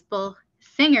gospel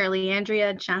singer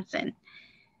Leandria Johnson.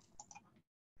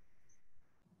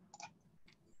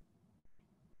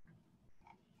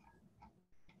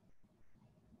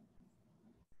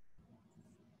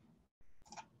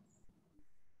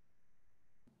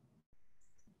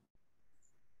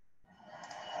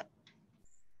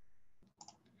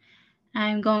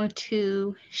 I'm going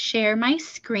to share my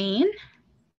screen.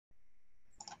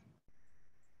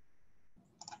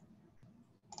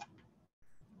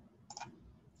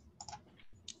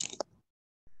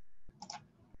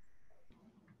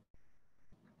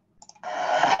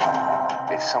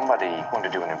 If somebody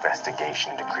wanted to do an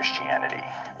investigation into Christianity,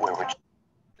 where would you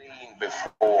seen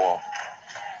before?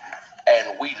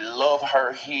 And we love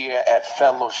her here at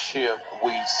Fellowship.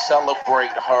 We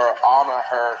celebrate her, honor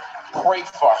her, pray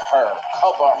for her,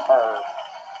 cover her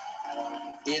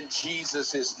in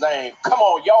Jesus' name. Come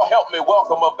on, y'all help me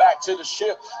welcome her back to the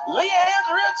ship,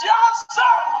 Leandria Johnson.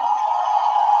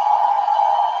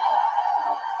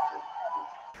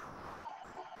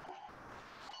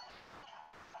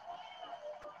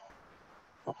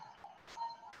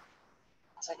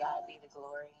 To God be the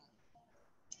glory.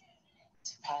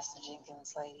 To Pastor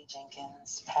Jenkins, Lady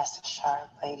Jenkins, Pastor Sharp,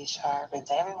 Lady Sharp, and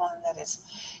to everyone that is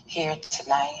here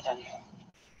tonight. And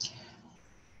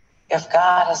if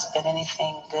God has been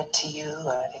anything good to you,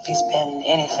 or if he's been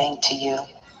anything to you,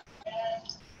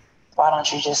 why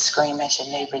don't you just scream at your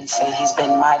neighbor and say, he's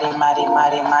been mighty, mighty,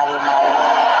 mighty, mighty,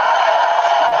 mighty.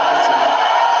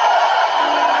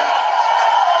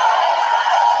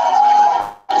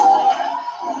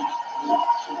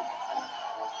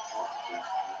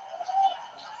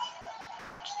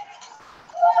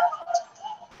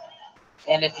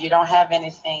 And if you don't have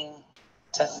anything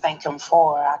to thank him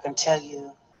for, I can tell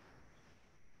you,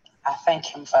 I thank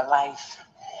him for life,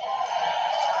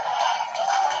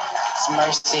 his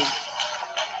mercy,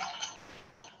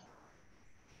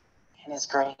 and his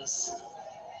grace.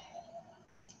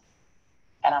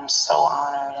 And I'm so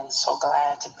honored and so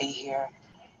glad to be here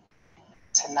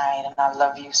tonight. And I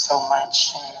love you so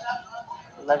much. And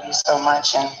I love you so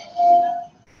much. And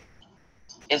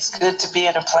it's good to be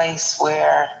in a place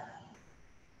where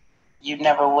you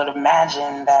never would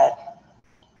imagine that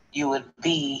you would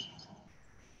be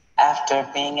after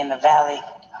being in the valley.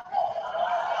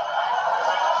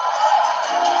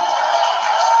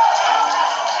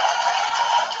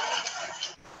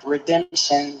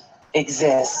 Redemption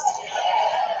exists.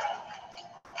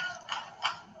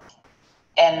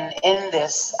 And in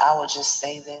this, I will just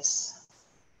say this.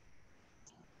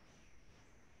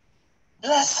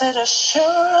 Blessed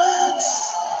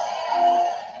assurance,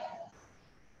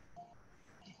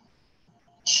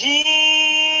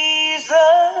 Jesus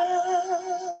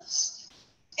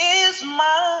is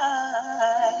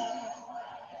mine.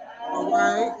 All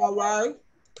right.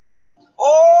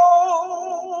 Oh,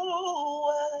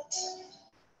 what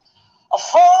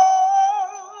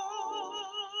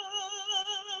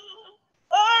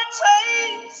a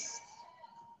taste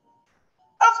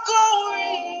of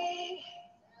glory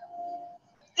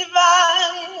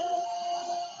divine.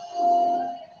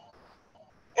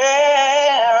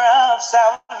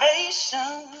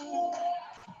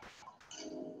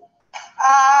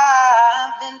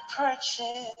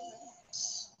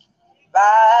 purchased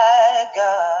by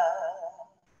God.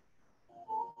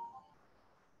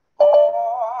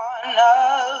 Born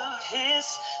of his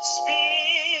spirit,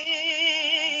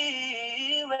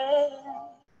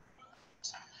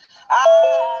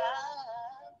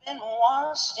 I've been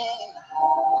washed in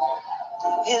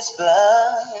his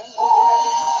blood.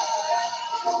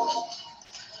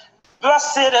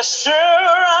 Blessed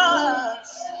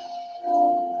assurance,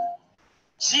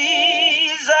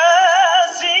 Jesus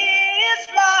is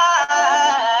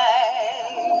mine.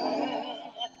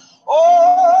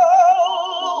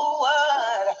 Oh,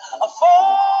 what a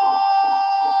foretaste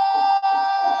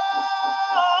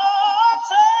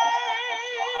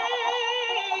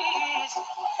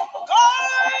of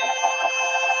glory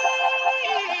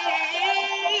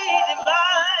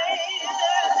divine.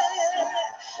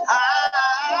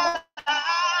 I'm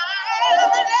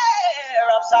the heir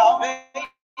of salvation.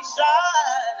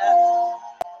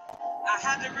 I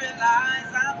had to realize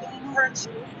I've been purchased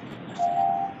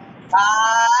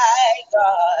by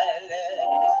God,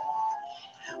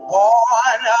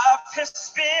 born of his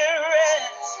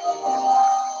spirit.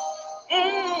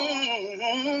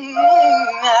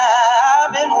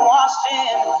 I've been washed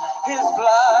in his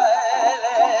blood.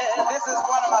 This is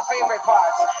one of my favorite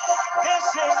parts. This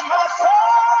is my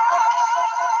story.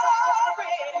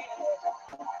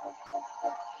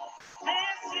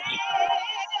 This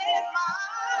is my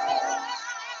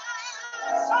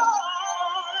song.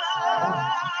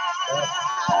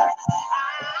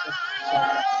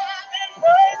 I've been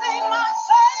praising my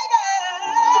Savior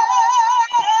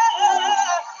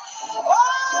all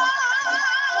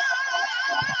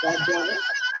the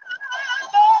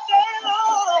day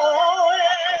long.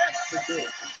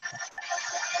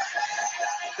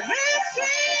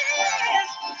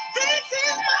 This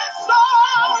is my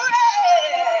story.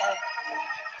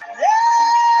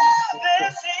 Yeah,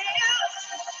 this is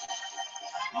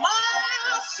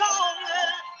my song.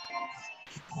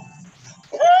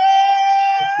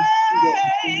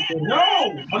 No,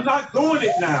 I'm not doing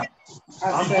it now.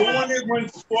 I'm doing it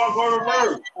before I go to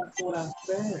work. That's what I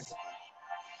said.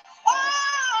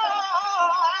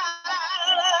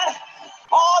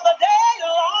 All the day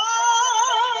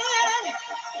long.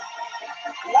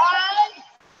 Why?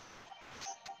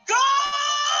 God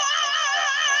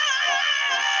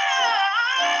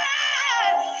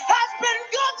has been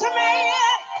good to me.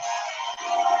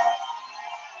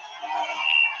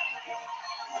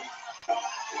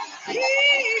 He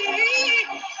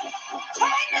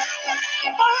turned my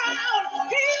life around.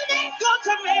 He's been good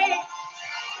to me.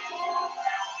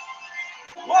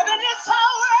 More than this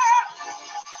whole world.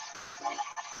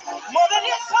 More than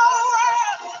this whole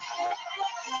world.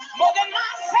 More than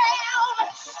myself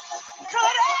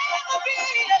could ever be.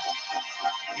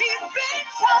 He's been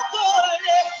so good.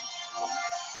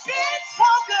 Been so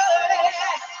good.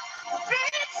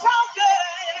 Been so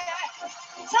good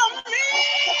to me.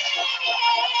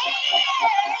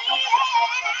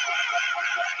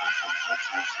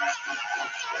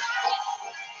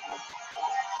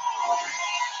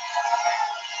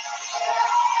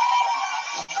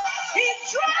 He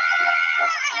tried.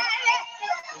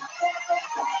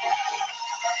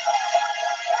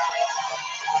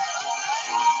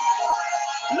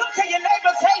 Look at your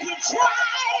neighbor, say he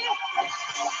tried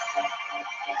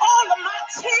all of my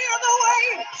tears away.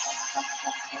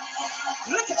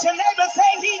 Look at your neighbor,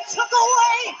 say he took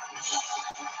away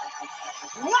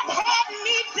what had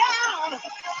me down.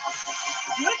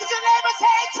 Look at your neighbor,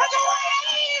 say he took away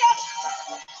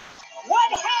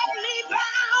what had me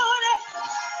bound.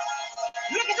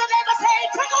 Look at your neighbor, say he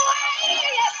took away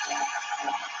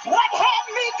what had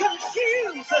me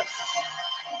confused.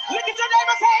 Look at your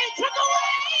neighbor, say he took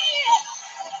away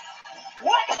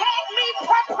what had me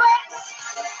perplexed.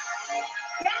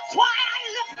 That's why I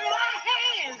lift my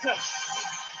hands,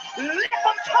 lift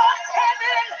them towards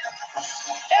heaven,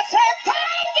 and say,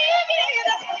 thank you,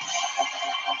 Jesus.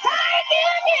 Thank you,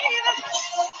 Jesus.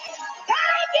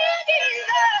 Thank you,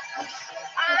 Jesus.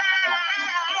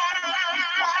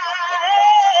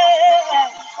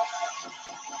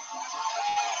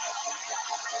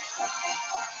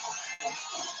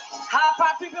 High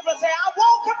five people say, I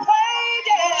won't complain,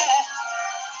 yeah.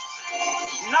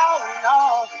 No, no.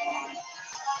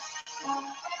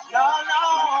 No, no.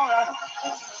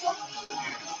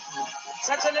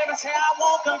 Such a nigga say, I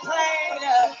won't complain.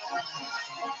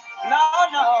 No,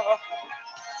 no.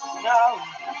 No.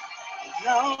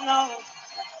 No, no.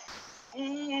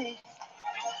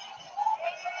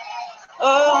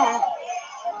 Oh.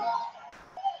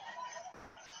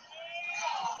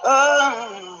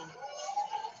 Oh.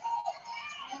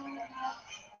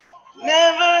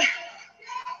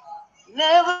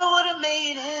 Never would have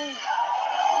made it.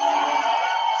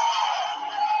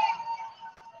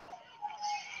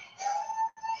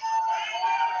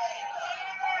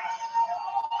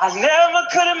 I never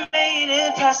could have made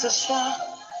it past the shot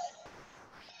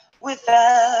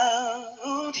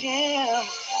without him.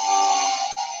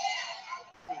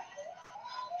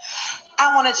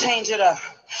 I want to change it up.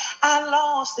 I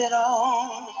lost it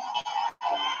all.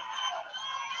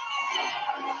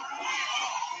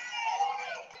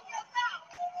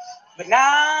 But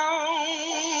now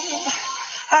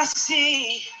I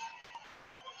see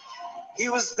he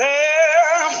was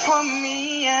there for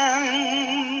me, and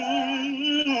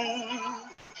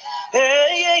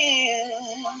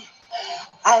yeah,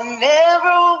 I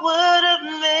never would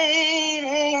have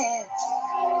made it.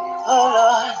 Oh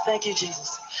Lord, thank you,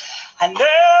 Jesus. I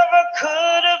never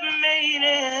could have made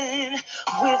it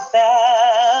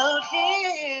without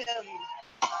him.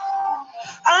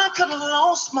 I could have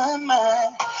lost my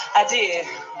mind. I did.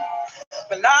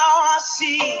 But now I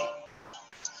see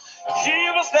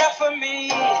he was there for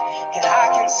me, and I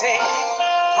can say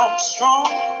I'm strong.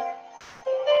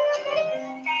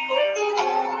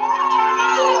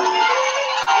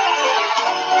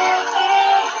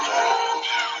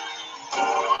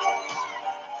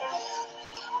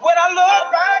 When I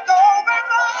look back over my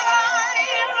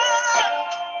life,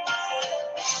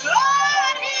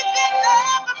 Lord, he's been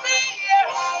there for me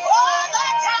all the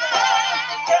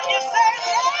time. Can you say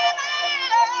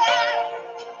amen?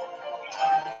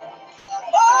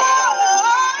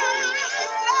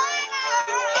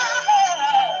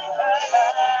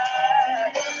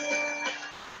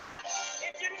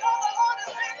 If you know the Lord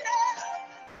has been there,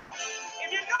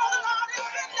 if you know the Lord has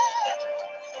been there,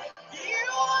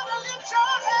 you want to lift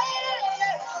your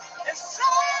hand and say,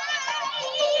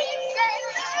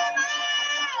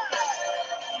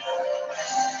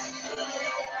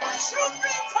 truth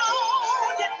be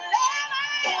told, you never,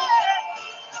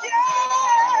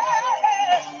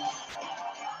 yeah.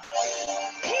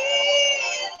 He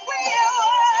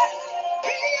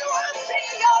will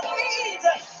see your needs,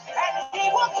 and he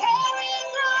will carry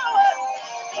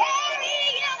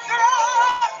you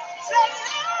through. Say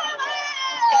never.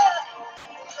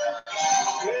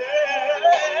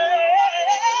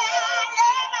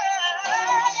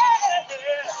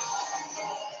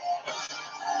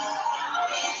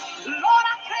 Lord,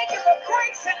 I thank you for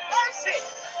grace and mercy.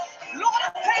 Lord,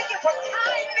 I thank you for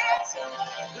kindness.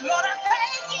 Lord, I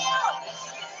thank you.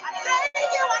 I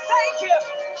thank you. I thank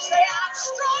you. Say I'm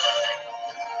strong.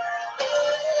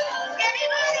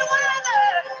 Anybody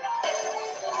willing?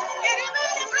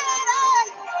 Anybody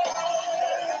ready?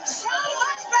 So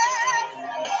much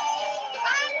better. I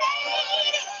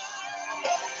made it.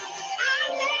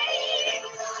 I made it.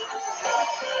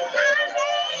 I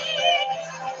made it.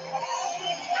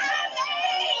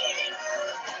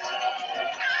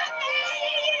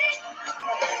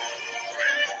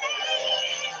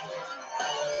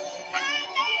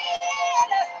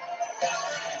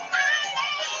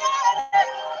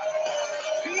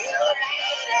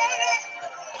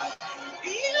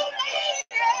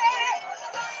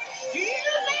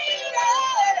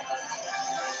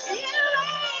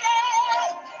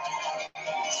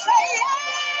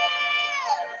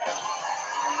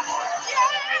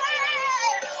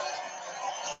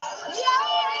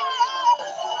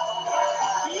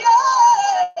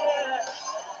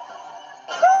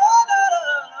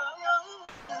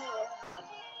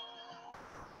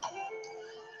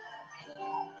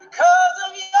 Because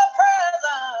of your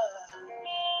presence,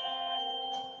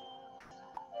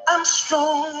 I'm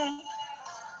strong,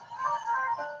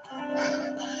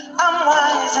 I'm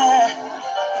wiser,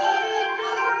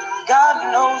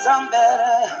 God knows I'm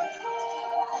better.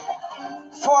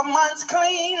 4 months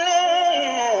cleaning,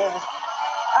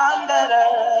 I'm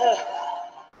better.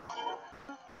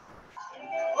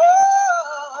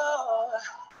 Oh,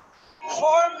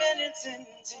 4 minutes and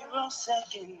 0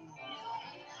 seconds.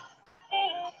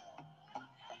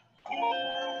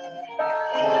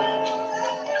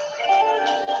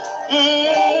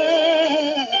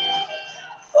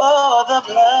 Oh,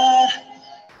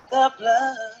 the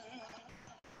blood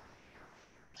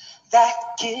that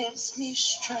gives me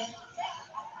strength.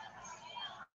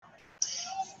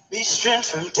 Be strength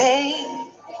from day.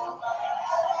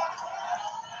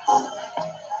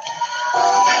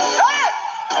 Hey!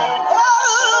 Oh,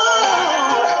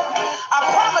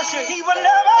 I promise you, he will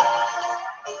never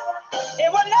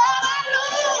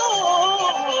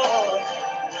lose.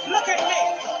 Look at me.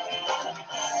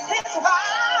 It's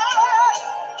hard.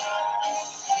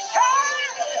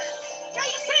 Hey! Can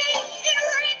you see it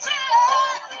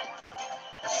reaching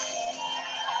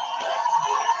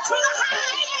to the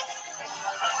highest?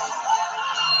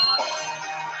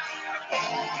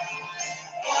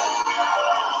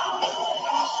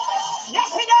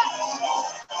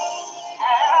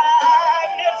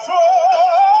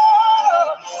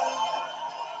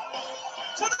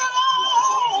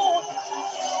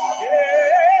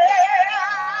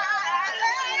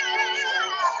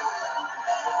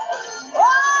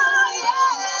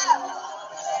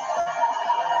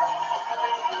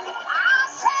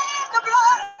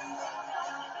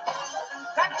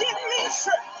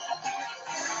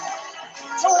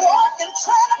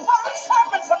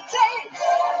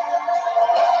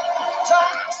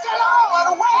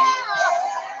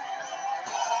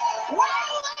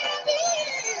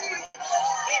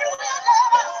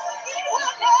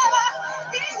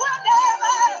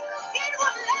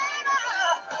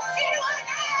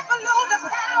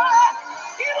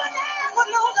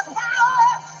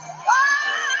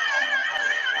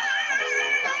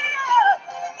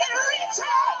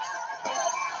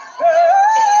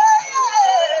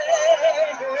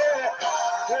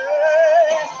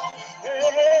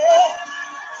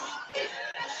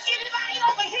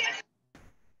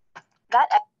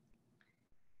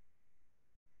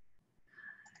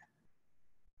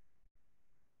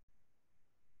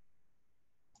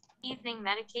 Evening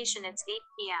medication. It's 8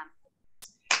 p.m.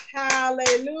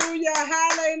 Hallelujah,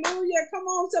 hallelujah. Come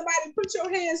on, somebody, put your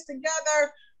hands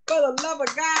together for the love of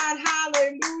God.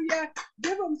 Hallelujah.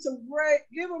 Give him some praise,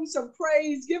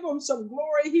 give him some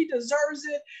glory. He deserves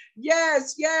it.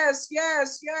 Yes, yes,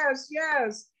 yes, yes,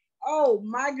 yes. Oh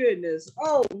my goodness.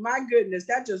 Oh my goodness.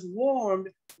 That just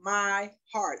warmed my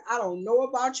heart. I don't know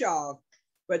about y'all,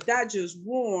 but that just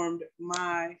warmed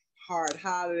my heart.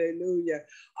 Hallelujah.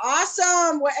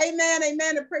 Awesome. Well, amen,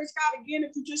 amen, and praise God again.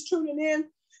 If you're just tuning in,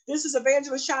 this is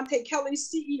Evangelist Azjunique Kelly,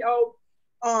 CEO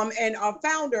and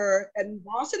founder and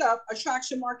Boss It Up,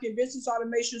 Attraction Marketing Business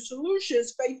Automation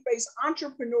Solutions, faith-based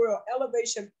entrepreneurial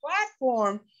elevation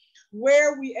platform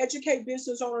where we educate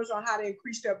business owners on how to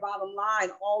increase their bottom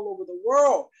line all over the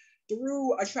world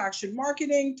through attraction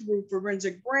marketing, through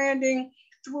forensic branding,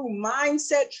 through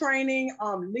mindset training,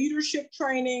 leadership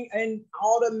training, and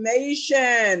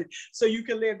automation. So you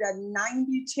can live that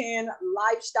 90-10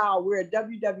 lifestyle. We're at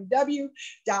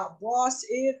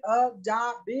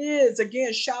www.bossitup.biz.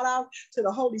 Again, shout out to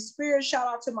the Holy Spirit. Shout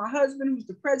out to my husband, who's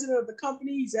the president of the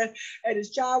company. He's at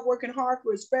his job, working hard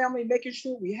for his family, making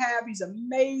sure we have. He's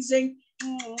amazing.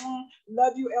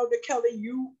 Love you, Elder Kelly.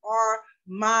 You are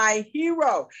my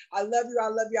hero. I love you. I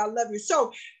love you. I love you.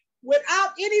 So,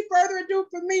 without any further ado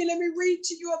for me, let me read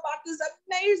to you about this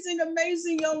amazing,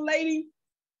 amazing young lady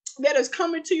that is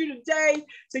coming to you today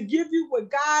to give you what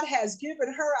God has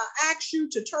given her. I ask you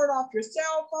to turn off your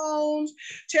cell phones,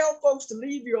 tell folks to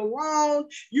leave you alone.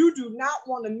 You do not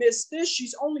want to miss this.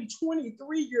 She's only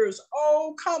 23 years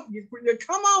old. Come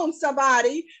on,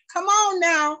 somebody. Come on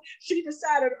now. She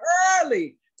decided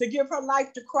early to give her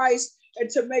life to Christ and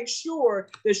to make sure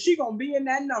that she gonna be in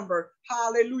that number,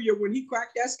 hallelujah, when he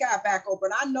cracked that sky back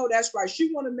open. I know that's right.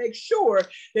 She wanna make sure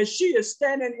that she is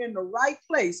standing in the right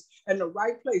place, and the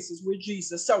right places with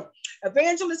Jesus. So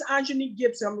Evangelist Azjunique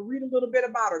Gibson, I'm gonna read a little bit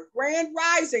about her. Grand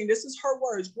Rising, this is her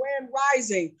words, Grand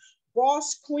Rising,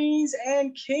 boss, queens,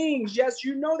 and kings. Yes,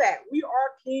 you know that. We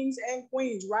are kings and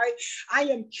queens, right? I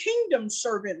am kingdom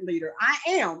servant leader. I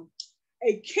am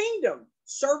a kingdom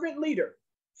servant leader.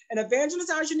 And Evangelist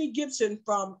Azjunique Gibson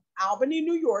from Albany,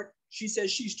 New York, she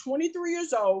says she's 23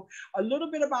 years old. A little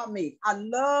bit about me. I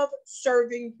love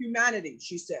serving humanity,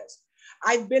 she says.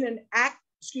 I've been an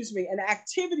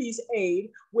activities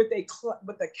aide with a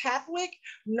Catholic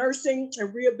nursing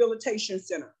and rehabilitation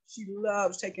center. She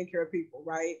loves taking care of people,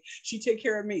 right? She took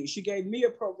care of me. She gave me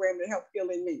a program to help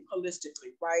healing me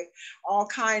holistically, right? All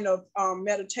kind of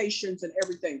meditations and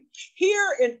everything.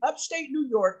 Here in upstate New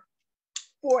York,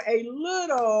 for a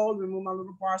little, let me move my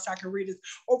little bar so I can read this,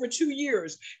 over 2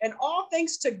 years. And all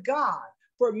thanks to God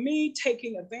for me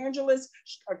taking Evangelist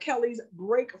Kelly's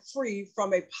Break Free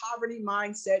from a Poverty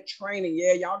Mindset training.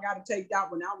 Yeah, y'all got to take that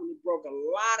one out when it broke a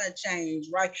lot of chains,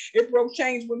 right? It broke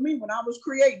chains with me when I was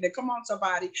creating it. Come on,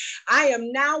 somebody. I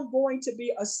am now going to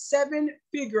be a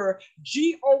 7-figure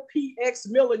GOPX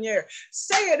millionaire.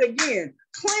 Say it again.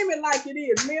 Claim it like it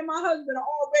is. Me and my husband are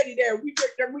already there. We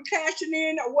cashing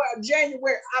in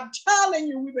January. I'm telling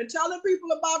you, we've been telling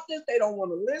people about this. They don't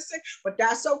want to listen, but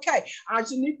that's okay.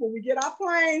 Azjunique, when we get our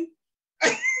plane,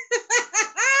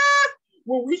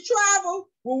 when we travel,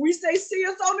 when we say see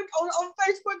us on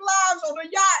Facebook Lives, on the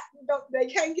yacht, they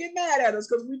can't get mad at us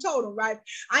because we told them, right?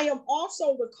 I am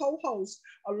also the co-host,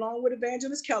 along with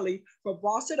Evangelist Kelly, for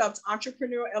Boss It Up's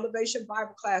Entrepreneurial Elevation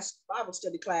Bible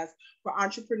study class for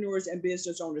entrepreneurs and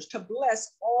business owners, to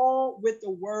bless all with the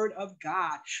word of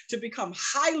God, to become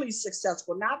highly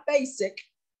successful, not basic,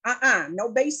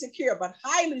 no basic here, but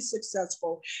highly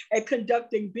successful at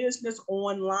conducting business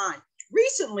online.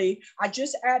 Recently, I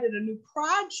just added a new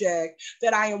project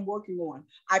that I am working on.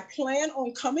 I plan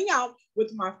on coming out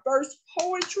with my first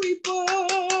poetry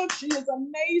book. She is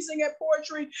amazing at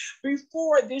poetry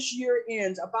before this year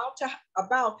ends, about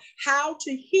how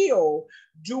to heal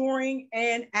during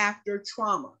and after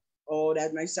trauma. Oh,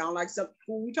 that may sound like something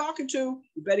who we talking to.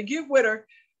 You better get with her.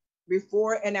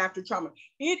 Before and after trauma.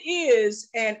 It is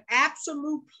an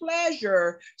absolute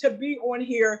pleasure to be on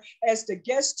here as the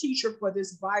guest teacher for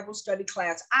this Bible study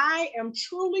class. I am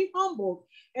truly humbled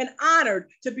and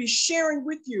honored to be sharing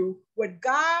with you what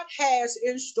God has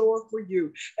in store for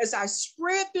you. As I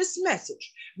spread this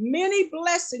message, many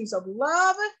blessings of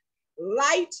love,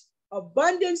 light,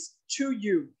 abundance to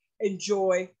you.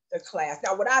 Enjoy the class.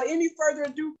 Now, without any further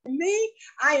ado for me,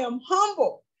 I am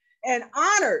humbled and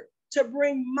honored to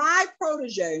bring my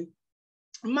protege,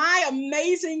 my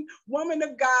amazing woman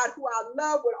of God, who I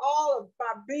love with all of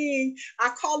my being.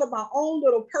 I call her my own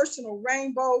little personal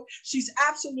rainbow. She's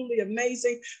absolutely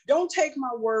amazing. Don't take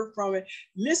my word from it.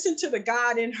 Listen to the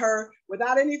God in her.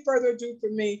 Without any further ado for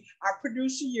me, I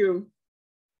produce to you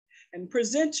and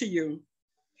present to you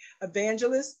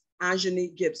Evangelist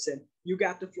Azjunique Gibson. You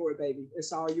got the floor, baby.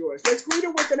 It's all yours. Let's greet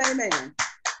her with an amen.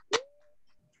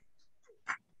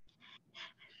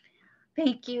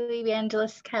 Thank you,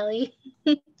 Evangelist Kelly.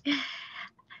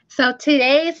 So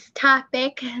today's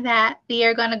topic that we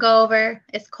are going to go over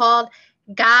is called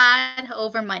God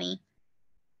over money.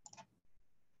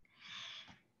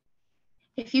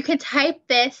 If you can type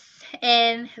this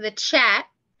in the chat,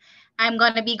 I'm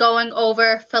going to be going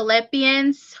over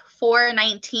Philippians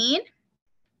 4:19.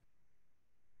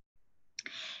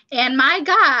 And my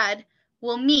God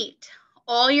will meet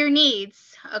all your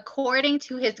needs according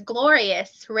to his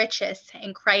glorious riches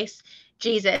in Christ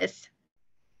Jesus.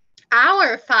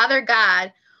 Our Father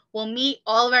God will meet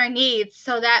all of our needs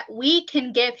so that we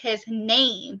can give his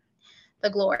name the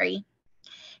glory.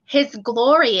 His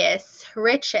glorious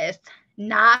riches,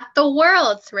 not the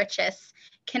world's riches.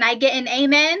 Can I get an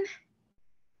amen?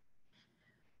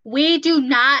 We do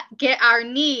not get our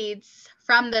needs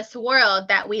from this world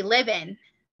that we live in.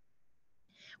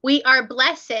 We are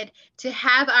blessed to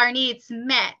have our needs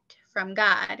met from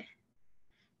God.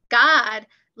 God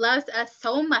loves us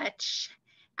so much.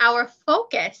 Our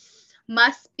focus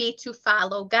must be to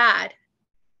follow God,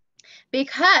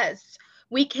 because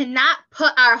we cannot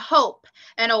put our hope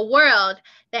in a world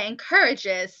that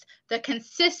encourages the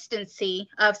consistency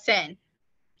of sin.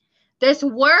 This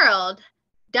world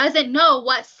doesn't know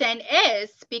what sin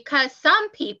is because some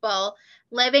people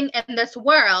living in this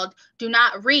world do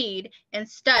not read and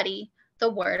study the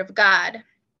Word of God.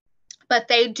 But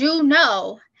they do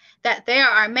know that there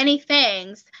are many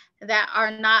things that are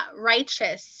not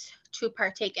righteous to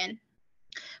partake in.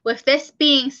 With this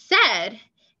being said,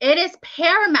 it is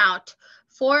paramount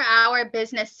for our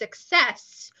business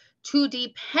success to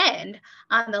depend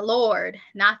on the Lord,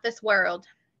 not this world.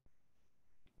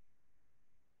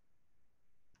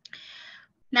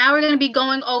 Now we're going to be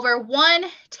going over 1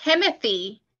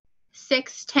 Timothy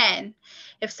 6:10.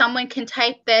 If someone can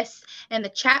type this in the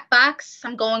chat box,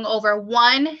 I'm going over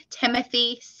 1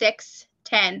 Timothy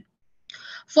 6:10.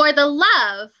 For the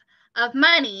love of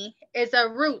money is a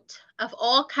root of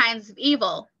all kinds of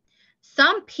evil.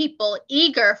 Some people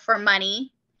eager for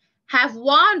money have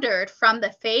wandered from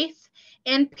the faith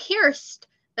and pierced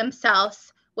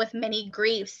themselves with many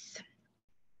griefs.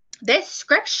 This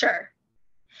scripture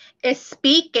is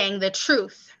speaking the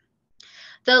truth.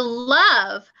 The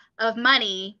love of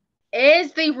money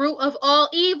is the root of all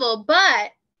evil,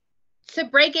 but to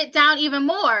break it down even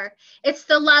more, it's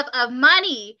the love of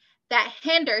money that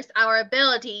hinders our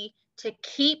ability to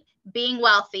keep being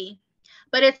wealthy.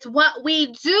 But it's what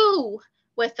we do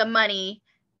with the money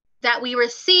that we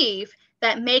receive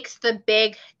that makes the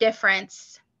big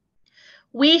difference.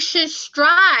 We should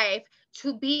strive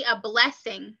to be a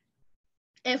blessing.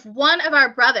 If one of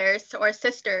our brothers or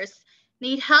sisters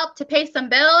need help to pay some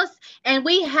bills and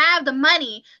we have the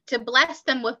money to bless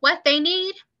them with what they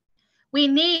need, we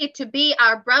need to be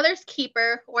our brother's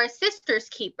keeper or sister's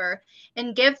keeper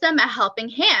and give them a helping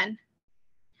hand.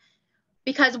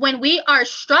 Because when we are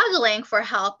struggling for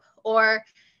help or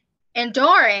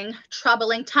enduring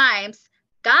troubling times,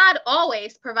 God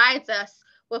always provides us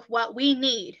with what we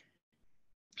need.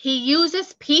 He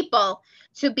uses people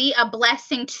to be a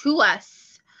blessing to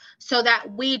us so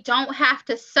that we don't have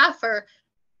to suffer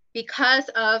because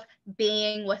of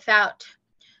being without.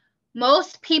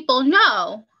 Most people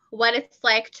know what it's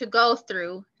like to go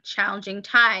through challenging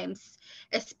times,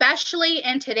 especially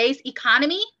in today's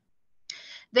economy.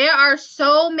 There are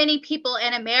so many people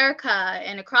in America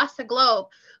and across the globe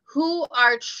who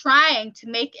are trying to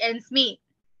make ends meet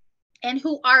and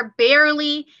who are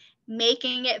barely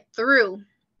making it through.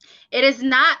 It is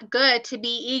not good to be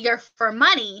eager for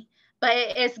money, but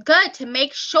it is good to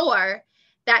make sure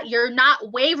that you're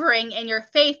not wavering in your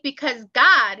faith, because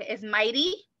God is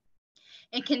mighty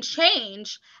and can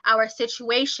change our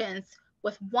situations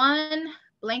with one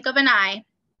blink of an eye.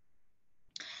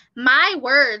 My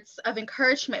words of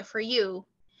encouragement for you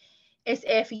is,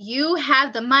 if you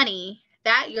have the money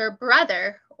that your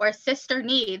brother or sister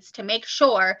needs to make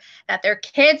sure that their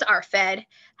kids are fed,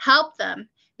 help them,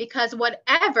 because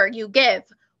whatever you give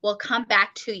will come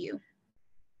back to you.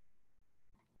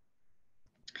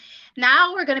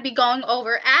 Now we're going to be going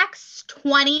over Acts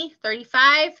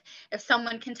 20:35. If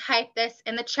someone can type this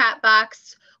in the chat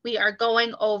box, we are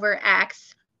going over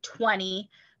Acts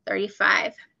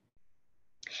 20:35.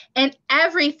 In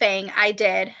everything I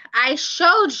did, I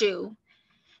showed you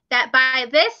that by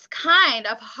this kind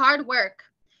of hard work,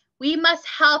 we must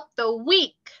help the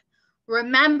weak,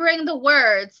 remembering the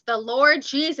words the Lord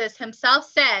Jesus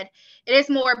himself said, "It is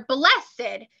more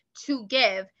blessed to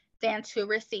give than to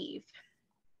receive."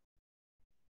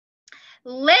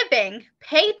 Living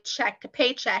paycheck to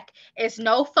paycheck is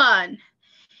no fun,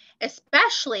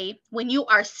 especially when you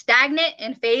are stagnant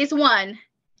in phase one,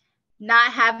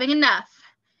 not having enough.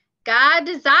 God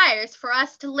desires for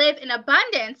us to live in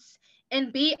abundance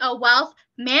and be a wealth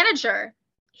manager.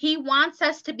 He wants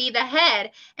us to be the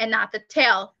head and not the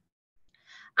tail.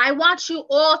 I want you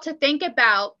all to think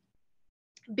about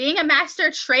being a master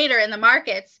trader in the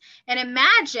markets and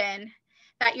imagine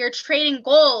that you're trading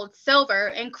gold, silver,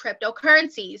 and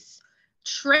cryptocurrencies.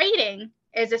 Trading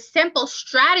is a simple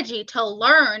strategy to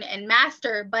learn and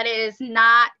master, but it is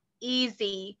not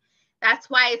easy. That's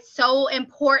why it's so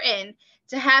important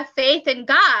to have faith in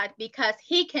God, because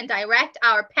He can direct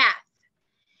our path.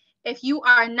 If you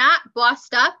are not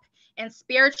bossed up in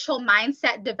spiritual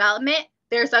mindset development,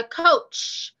 there's a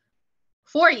coach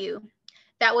for you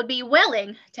that would be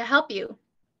willing to help you.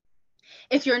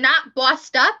 If you're not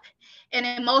bossed up in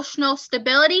emotional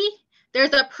stability,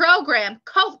 there's a program,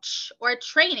 coach, or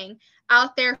training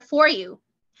out there for you.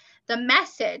 The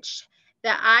message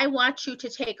that I want you to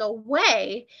take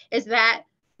away is that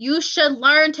you should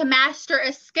learn to master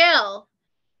a skill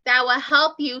that will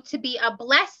help you to be a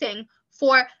blessing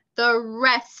for the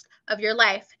rest of your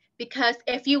life. Because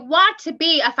if you want to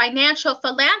be a financial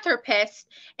philanthropist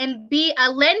and be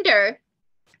a lender,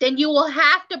 then you will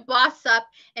have to boss up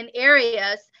in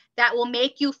areas that will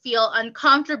make you feel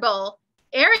uncomfortable,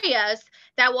 areas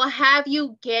that will have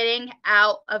you getting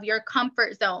out of your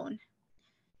comfort zone.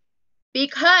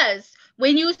 Because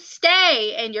when you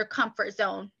stay in your comfort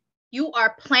zone, you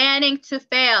are planning to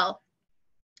fail.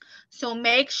 So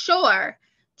make sure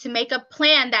to make a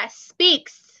plan that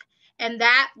speaks and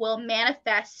that will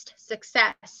manifest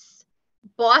success.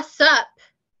 Boss up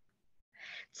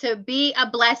to be a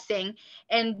blessing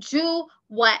and do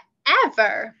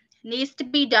whatever needs to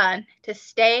be done to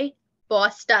stay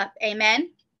bossed up.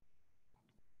 Amen.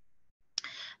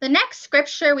 The next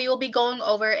scripture we will be going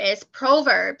over is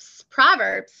Proverbs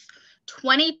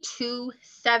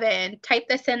 22:7. Type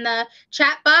this in the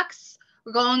chat box.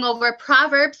 We're going over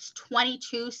Proverbs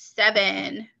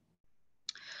 22:7.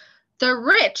 The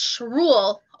rich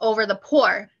rule over the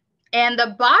poor, and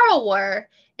the borrower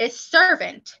is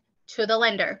servant to the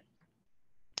lender.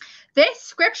 This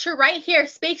scripture right here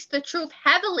speaks the truth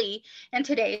heavily in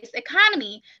today's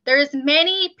economy. There's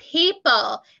many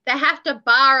people that have to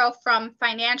borrow from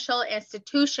financial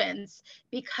institutions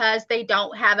because they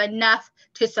don't have enough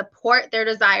to support their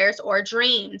desires or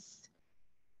dreams.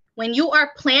 When you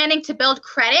are planning to build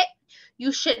credit,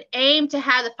 you should aim to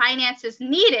have the finances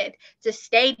needed to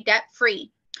stay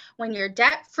debt-free. When you're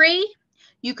debt-free,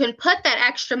 you can put that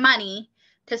extra money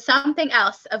to something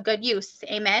else of good use.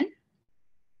 Amen.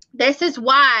 This is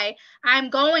why I'm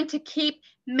going to keep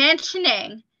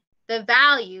mentioning the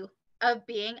value of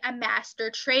being a master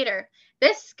trader.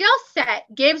 This skill set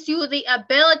gives you the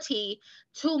ability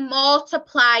to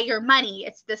multiply your money.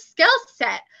 It's the skill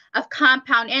set of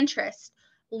compound interest.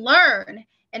 Learn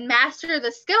and master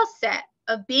the skill set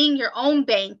of being your own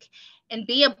bank and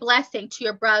be a blessing to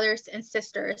your brothers and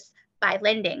sisters by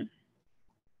lending.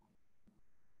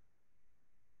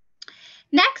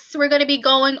 Next, we're going to be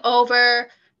going over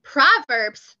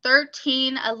Proverbs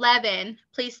 13:11.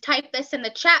 Please type this in the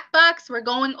chat box. We're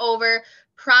going over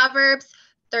Proverbs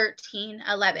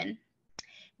 13:11.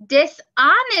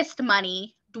 Dishonest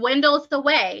money dwindles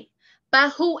away,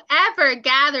 but whoever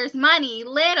gathers money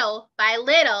little by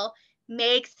little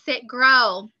makes it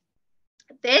grow.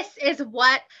 This is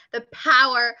what the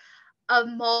power of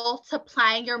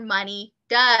multiplying your money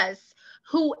does.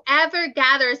 Whoever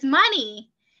gathers money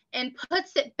and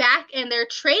puts it back in their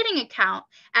trading account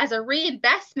as a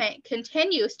reinvestment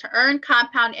continues to earn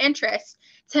compound interest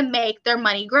to make their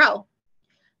money grow.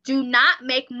 Do not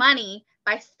make money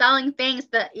by selling things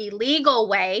the illegal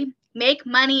way. Make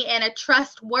money in a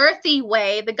trustworthy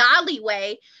way, the godly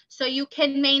way, so you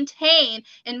can maintain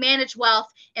and manage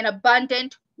wealth in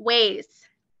abundant ways.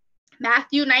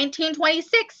 Matthew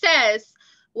 19:26 says,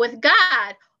 with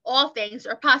God, all things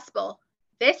are possible.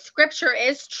 This scripture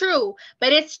is true,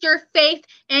 but it's your faith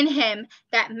in Him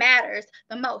that matters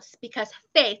the most, because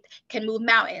faith can move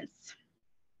mountains.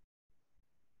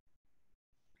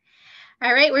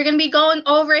 All right, we're going to be going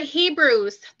over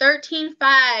Hebrews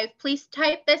 13:5. Please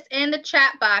type this in the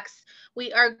chat box.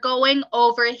 We are going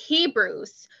over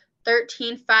Hebrews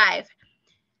 13:5.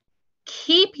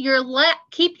 Keep your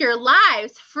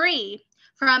lives free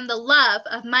from the love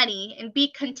of money and be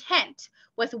content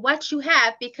with what you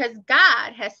have, because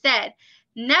God has said,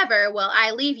 never will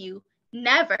I leave you,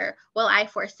 never will I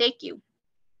forsake you.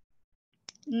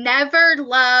 Never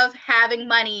love having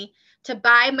money to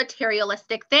buy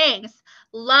materialistic things.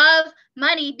 Love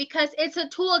money because it's a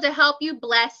tool to help you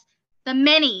bless the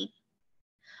many.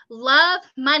 Love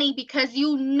money because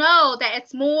you know that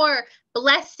it's more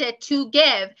blessed to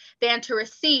give than to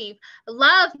receive.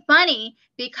 Love money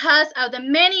because of the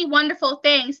many wonderful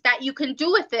things that you can do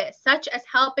with it, such as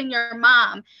helping your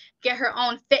mom get her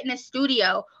own fitness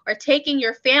studio, or taking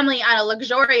your family on a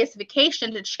luxurious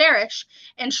vacation to cherish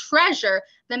and treasure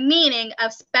the meaning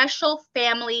of special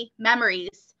family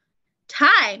memories.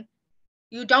 Time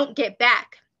you don't get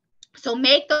back, so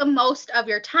make the most of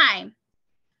your time.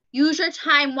 Use your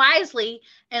time wisely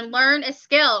and learn a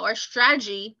skill or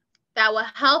strategy that will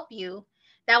help you,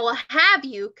 that will have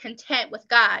you content with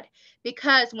God.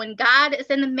 Because when God is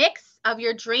in the mix of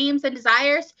your dreams and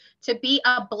desires to be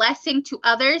a blessing to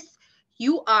others,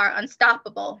 you are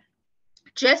unstoppable.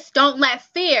 Just don't let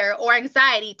fear or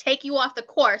anxiety take you off the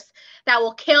course that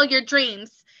will kill your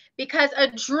dreams. Because a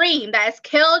dream that is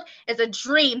killed is a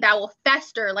dream that will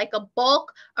fester like a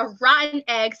bulk of rotten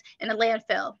eggs in a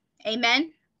landfill.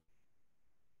 Amen.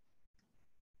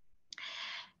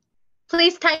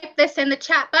 Please type this in the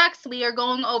chat box. We are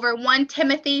going over 1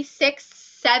 Timothy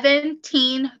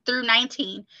 6:17 through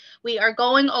 19. We are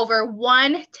going over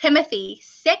 1 Timothy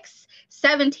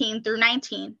 6:17 through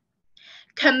 19.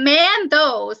 Command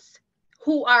those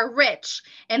who are rich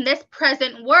in this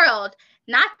present world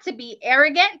not to be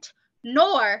arrogant,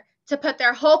 nor to put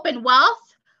their hope in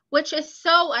wealth, which is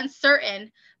so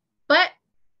uncertain, but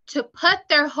to put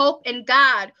their hope in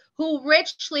God, who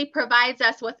richly provides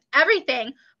us with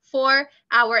everything for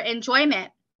our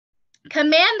enjoyment.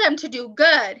 Command them to do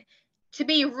good, to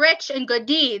be rich in good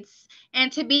deeds, and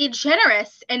to be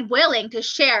generous and willing to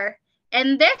share.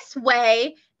 In this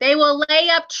way, they will lay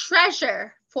up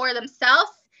treasure for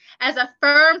themselves as a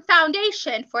firm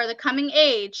foundation for the coming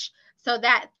age, so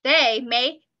that they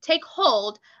may take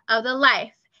hold of the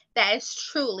life that is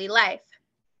truly life.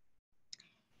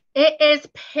 It is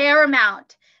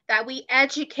paramount that we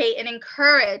educate and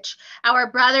encourage our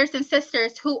brothers and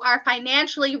sisters who are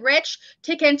financially rich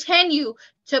to continue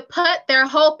to put their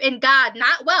hope in God,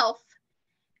 not wealth.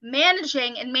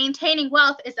 Managing and maintaining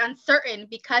wealth is uncertain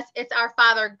because it's our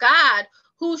Father God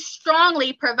who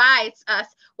strongly provides us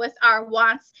with our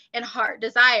wants and heart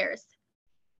desires.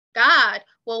 God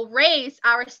will raise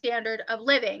our standard of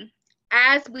living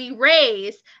as we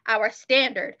raise our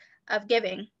standard of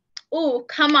giving. Ooh,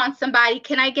 come on, somebody.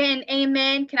 Can I get an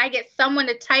amen? Can I get someone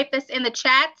to type this in the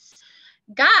chats?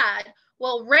 God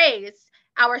will raise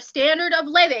our standard of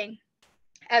living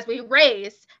as we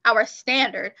raise our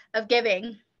standard of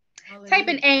giving. Hallelujah. Type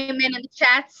an amen in the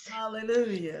chats.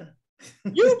 Hallelujah.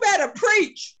 You better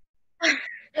preach.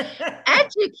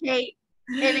 Educate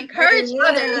and encourage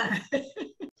others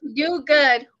to do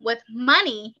good with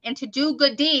money and to do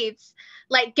good deeds,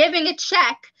 like giving a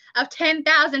check of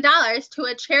 $10,000 to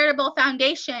a charitable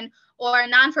foundation or a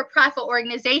non-for-profit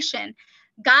organization.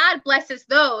 God blesses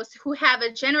those who have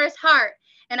a generous heart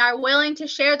and are willing to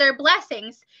share their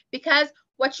blessings, because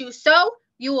what you sow,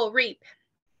 you will reap.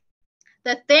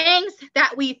 The things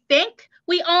that we think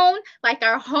we own, like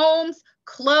our homes,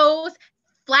 clothes,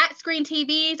 flat screen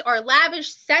TVs, or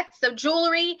lavish sets of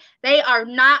jewelry, they are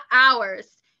not ours.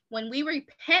 When we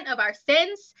repent of our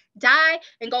sins, die,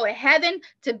 and go to heaven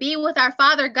to be with our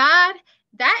Father God,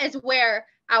 that is where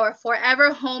our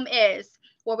forever home is,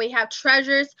 where we have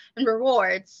treasures and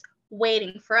rewards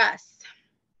waiting for us.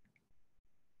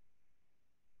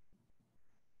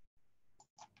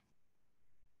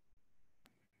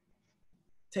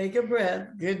 Take a breath.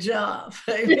 Good job.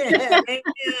 Amen. Amen.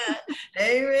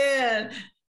 Amen.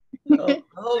 Oh,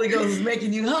 the Holy Ghost is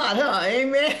making you hot, huh?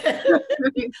 Amen.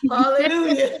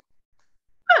 Hallelujah.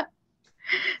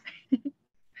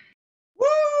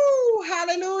 Woo!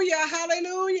 Hallelujah!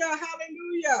 Hallelujah!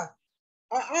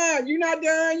 Hallelujah! You're not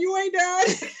done. You ain't done.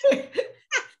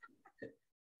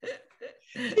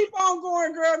 Keep on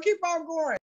going, girl. Keep on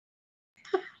going.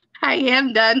 I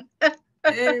am done.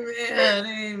 Amen.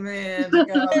 Amen.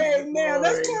 Amen.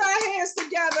 Let's put our hands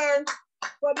together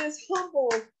for this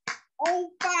humble,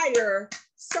 on fire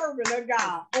servant of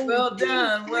God. Well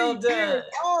done. Well done.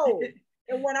 Oh,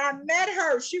 and when I met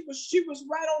her, she was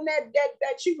right on that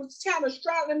she was kind of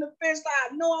straddling the fence.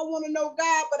 I know I want to know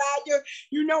God, but I just,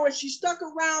 and she stuck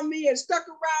around me, and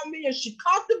she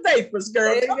caught the vapors,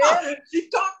 girl. Come on. She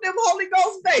caught them Holy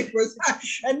Ghost vapors.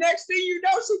 And next thing you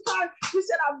know, she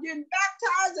said, I'm getting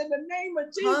baptized in the name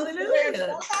of Jesus.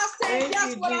 Hallelujah. I said,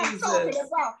 that's what I'm talking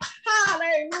about.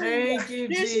 Hallelujah. Thank you,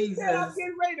 then Jesus. She said, I'm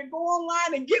getting ready to go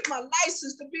online and get my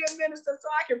license to be a minister so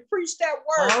I can preach that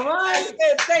word. All right. I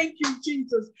said, thank you,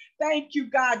 Jesus. Thank you,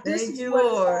 God. This is what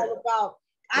it's all about.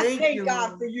 I thank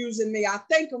God for using me. I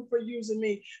thank him for using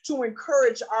me to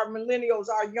encourage our millennials,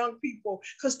 our young people,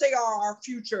 because they are our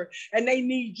future and they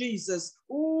need Jesus.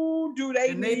 Ooh, do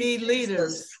they need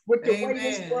leaders with the way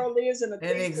this world is and the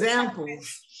things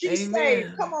examples. She's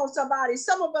saved. Come on, somebody.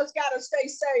 Some of us got to stay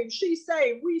saved. She's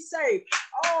saved. We saved.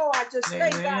 Oh, I just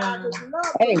thank God. I just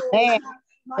love the Lord.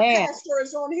 My pastor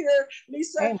is on here,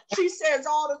 Lisa. She says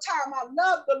all the time, I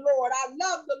love the Lord. I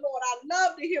love the Lord. I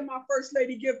love to hear my first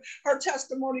lady give her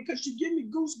testimony because she give me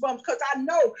goosebumps because I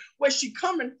know where she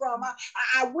coming from.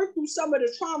 I went through some of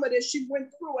the trauma that she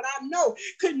went through, and I know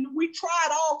we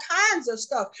tried all kinds of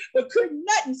stuff, but couldn't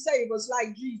nothing save us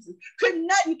like Jesus. Couldn't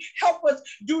nothing help us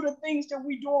do the things that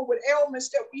we doing with ailments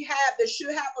that we have that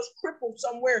should have us crippled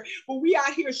somewhere, but we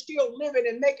out here still living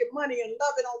and making money and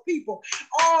loving on people.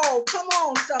 Oh, come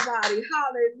on, somebody.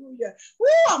 Hallelujah. Woo,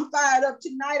 I'm fired up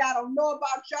tonight. I don't know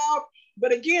about y'all,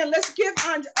 but again, let's give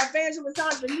Evangelist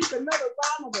Azjunique another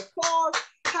round of applause.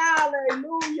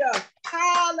 Hallelujah.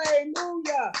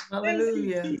 Hallelujah. Hallelujah. Thank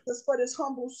you, Jesus, for this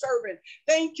humble servant.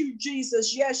 Thank you,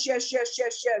 Jesus. Yes, yes, yes,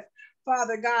 yes, yes.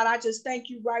 Father God, I just thank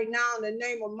you right now in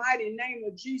the mighty name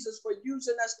of Jesus for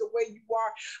using us the way you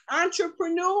are.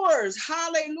 Entrepreneurs,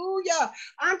 hallelujah.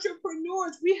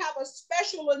 Entrepreneurs, we have a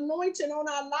special anointing on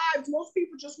our lives. Most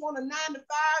people just want a 9 to 5,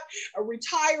 or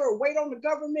retire, or wait on the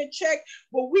government check.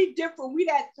 But we different. We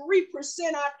that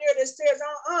 3% out there that says,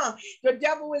 the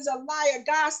devil is a liar.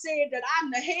 God said that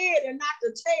I'm the head and not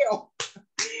the tail.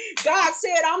 God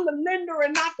said, I'm the lender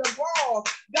and not the borrower.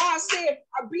 God said,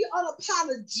 be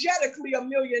unapologetically a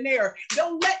millionaire.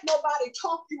 Don't let nobody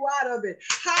talk you out of it.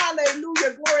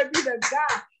 Hallelujah. Glory be to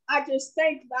God. I just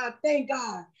thank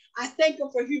God. I thank him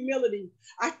for humility.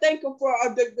 I thank him for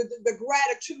the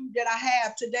gratitude that I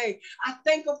have today. I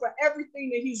thank him for everything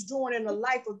that he's doing in the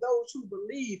life of those who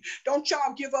believe. Don't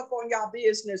y'all give up on y'all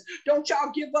business. Don't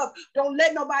y'all give up. Don't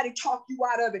let nobody talk you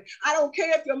out of it. I don't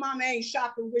care if your mama ain't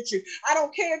shopping with you. I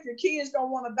don't care if your kids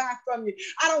don't want to buy from you.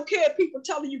 I don't care if people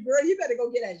telling you, girl, you better go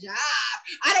get a job.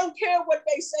 I don't care what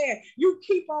they saying. You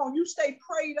keep on. You stay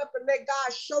prayed up and let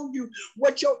God show you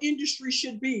what your industry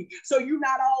should be, so you're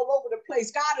not all over the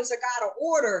place. God is a God of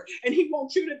order, and he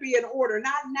wants you to be in order,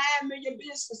 not 9 million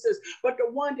businesses, but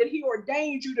the one that he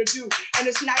ordained you to do. And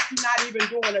it's not you not even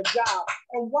doing a job.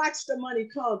 And watch the money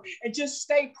come, and just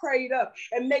stay prayed up,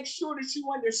 and make sure that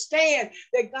you understand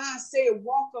that God said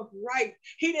walk upright.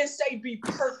 He didn't say be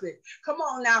perfect. Come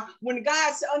on now. When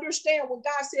God said, understand when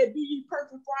God said be ye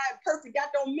perfect for I am perfect,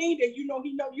 that don't mean that he know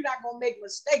you're not gonna make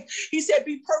mistakes. He said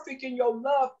be perfect in your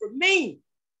love for me.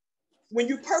 When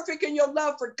you're perfect in your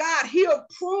love for God, he'll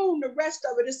prune the rest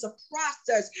of it. It's a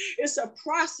process. It's a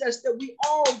process that we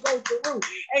all go through.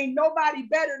 Ain't nobody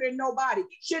better than nobody.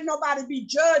 Should nobody be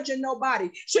judging nobody.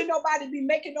 Should nobody be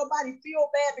making nobody feel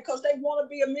bad because they want to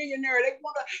be a millionaire. They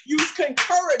want to, you can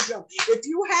encourage them. If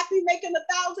you happy making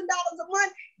 $1,000 a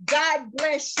month, God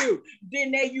bless you.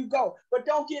 Then there you go. But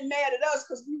don't get mad at us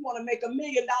because we want to make $1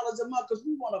 million a month because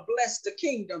we want to bless the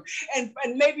kingdom. And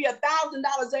maybe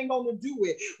 $1,000 ain't going to do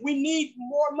it. We need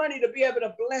more money to be able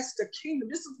to bless the kingdom.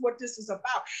 This is what this is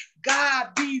about. God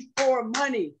before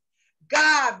money.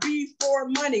 God before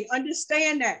money.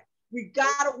 Understand that. We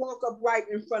got to walk upright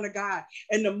in front of God,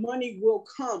 and the money will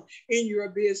come in your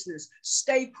business.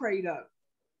 Stay prayed up.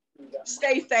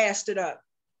 Stay fasted up.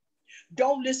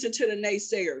 Don't listen to the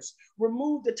naysayers.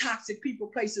 Remove the toxic people,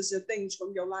 places, and things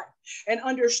from your life, and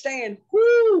understand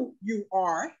who you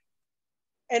are,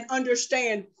 and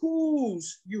understand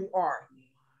whose you are.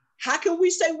 How can we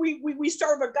say we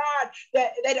serve a God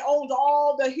that owns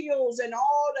all the hills and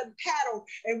all the cattle,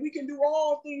 and we can do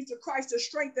all things to Christ to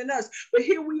strengthen us? But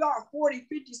here we are, 40,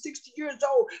 50, 60 years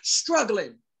old,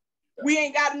 struggling. We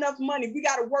ain't got enough money. We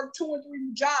got to work 2 and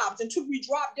 3 jobs until we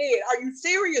drop dead. Are you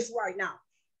serious right now?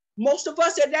 Most of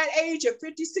us at that age, at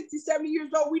 50, 60, 70 years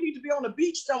old, we need to be on the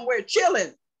beach somewhere,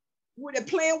 chilling,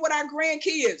 playing with our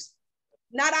grandkids.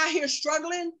 Not out here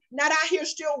struggling, not out here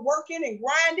still working and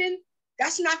grinding.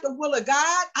 That's not the will of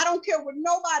God. I don't care what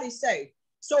nobody say.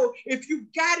 So if you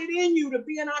got it in you to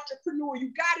be an entrepreneur,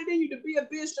 you got it in you to be a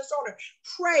business owner,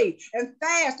 pray and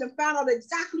fast and find out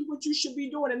exactly what you should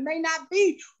be doing. It may not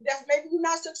be that maybe you're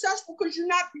not successful because you're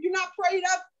not prayed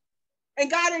up, and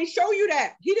God didn't show you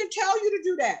that. He didn't tell you to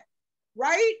do that,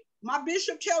 right? My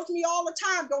bishop tells me all the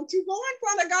time, don't you go in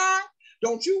front of God.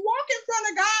 Don't you walk in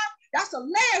front of God. That's the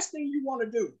last thing you want to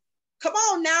do. Come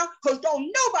on now, because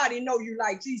don't nobody know you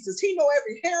like Jesus. He know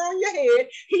every hair on your head.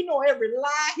 He know every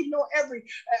lie. He know every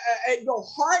your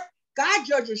heart. God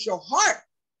judges your heart,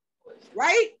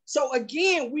 right? So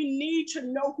again, we need to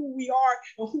know who we are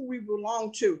and who we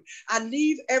belong to. I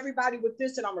leave everybody with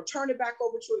this, and I'm gonna turn it back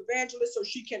over to Evangelist so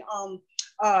she can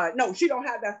No, she don't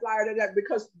have that flyer to that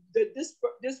because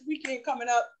this weekend coming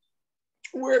up,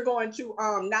 we're going to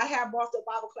not have Boston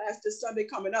Bible class this Sunday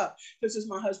coming up. This is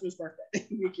my husband's birthday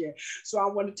weekend. So I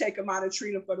want to take him out and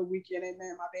treat him for the weekend.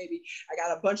 Amen, my baby. I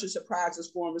got a bunch of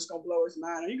surprises for him. It's going to blow his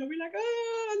mind. And he's going to be like,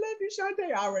 oh, I love you,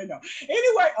 Shantae. I already know.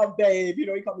 Anyway, babe, you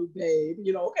know, he called me babe,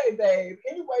 you know, okay, babe.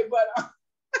 Anyway, but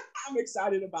I'm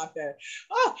excited about that.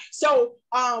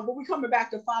 But we're coming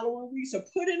back the following week. So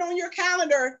put it on your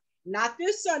calendar, not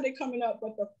this Sunday coming up,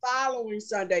 but the following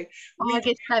Sunday.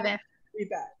 August 7th. Be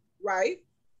back. Right?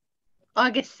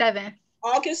 August 7th.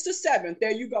 August the 7th.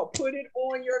 There you go. Put it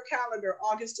on your calendar.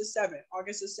 August the 7th.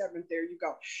 August the 7th. There you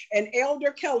go. And Elder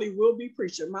Kelly will be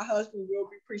preaching. My husband will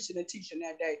be preaching and teaching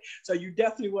that day. So you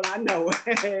definitely will. I know.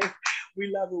 We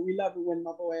love it. We love it when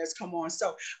my boys come on.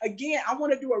 So again, I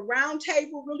want to do a round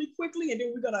table really quickly, and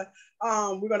then we're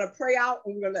gonna pray out,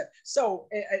 and we're gonna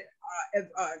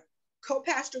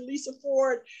Co-Pastor Lisa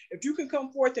Ford, if you can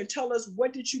come forth and tell us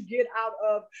what did you get out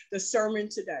of the sermon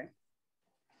today?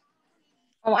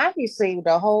 Oh, I received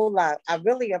a whole lot. I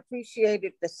really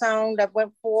appreciated the song that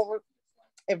went forward.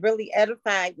 It really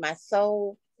edified my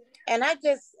soul. And I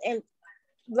just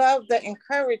love the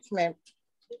encouragement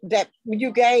that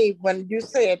you gave when you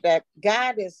said that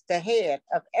God is the head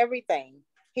of everything.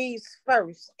 He's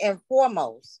first and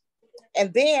foremost,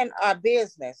 and then our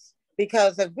business.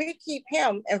 Because if we keep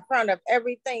him in front of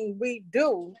everything we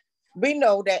do, we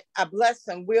know that a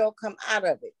blessing will come out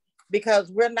of it, because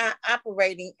we're not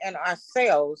operating in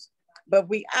ourselves, but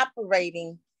we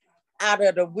operating out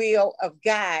of the will of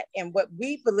God and what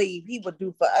we believe he would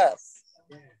do for us.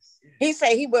 He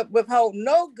said he would withhold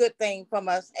no good thing from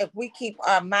us if we keep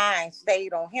our mind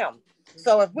stayed on him.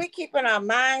 So if we're keeping our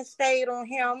mind stayed on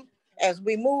him as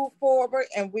we move forward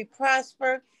and we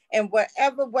prosper in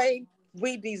whatever way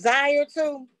we desire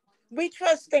to, we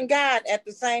trust in God at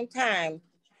the same time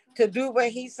to do what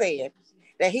he said,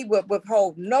 that he would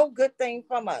withhold no good thing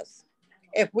from us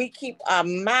if we keep our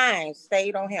mind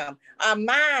stayed on him. Our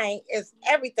mind is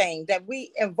everything that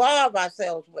we involve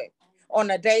ourselves with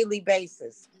on a daily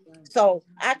basis. So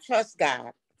I trust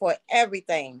God for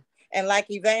everything. And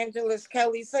like Evangelist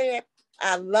Kelly said,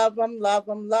 I love him, love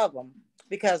him, love him,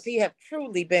 because he have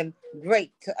truly been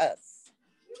great to us.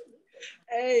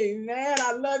 Amen.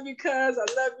 I love you, cuz. I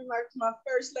love you, my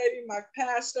first lady, my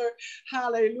pastor.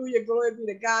 Hallelujah. Glory be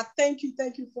to God. Thank you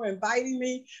for inviting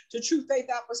me to True Faith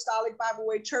Apostolic Bible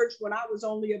Way Church when I was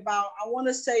only about, I want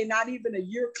to say, not even a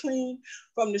year clean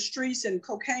from the streets and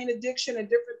cocaine addiction and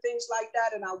different things like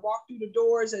that. And I walked through the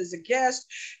doors as a guest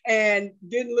and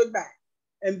didn't look back.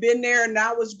 And been there, and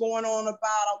that was going on about,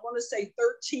 I want to say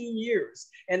 13 years.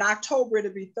 In October,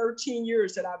 it'll be 13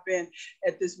 years that I've been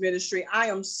at this ministry. I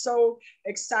am so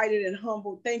excited and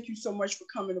humbled. Thank you so much for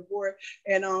coming aboard,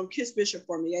 and kiss Bishop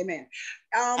for me, amen.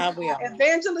 I will.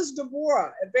 Evangelist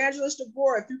Deborah,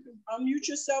 if you can unmute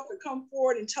yourself and come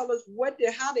forward and tell us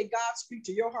how did God speak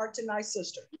to your heart tonight,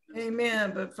 sister?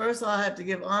 Amen. But first I have to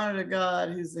give honor to God,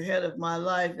 who's the head of my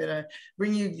life, and I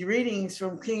bring you greetings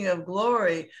from King of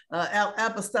Glory,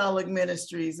 Apostolic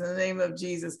Ministries, in the name of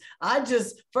Jesus.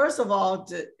 First of all,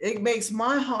 it makes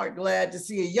my heart glad to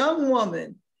see a young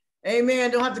woman,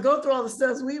 amen, don't have to go through all the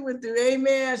stuff we went through,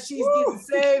 amen. She's getting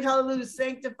saved, hallelujah,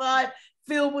 sanctified,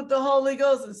 filled with the Holy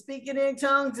Ghost and speaking in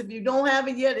tongues. If you don't have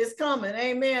it yet, it's coming,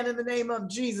 amen, in the name of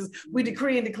Jesus. We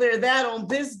decree and declare that on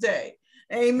this day.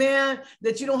 Amen.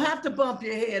 That you don't have to bump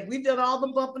your head. We've done all the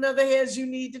bumping of the heads you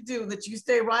need to do, that you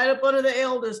stay right up under the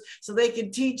elders so they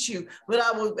can teach you. But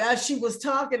as she was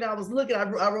talking, I was looking, I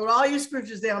wrote all your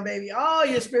scriptures down, baby, all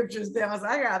your scriptures down. I said,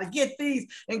 I got to get these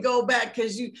and go back,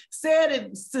 because you said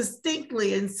it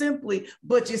distinctly and simply,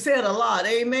 but you said a lot.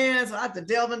 Amen. So I have to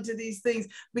delve into these things,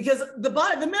 because the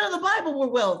men of the Bible were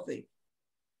wealthy.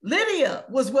 Lydia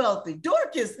was wealthy.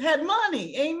 Dorcas had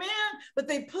money, amen? But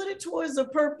they put it towards the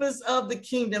purpose of the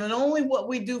kingdom, and only what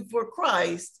we do for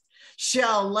Christ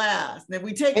shall last. And if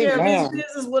we take care of his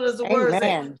business, what does the word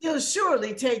say? He'll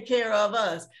surely take care of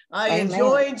us. I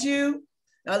enjoyed you.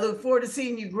 I look forward to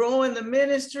seeing you grow in the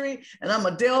ministry, and I'm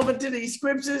going to delve into these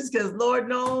scriptures, because Lord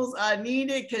knows I need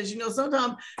it, because,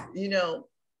 sometimes,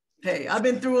 hey, I've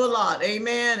been through a lot,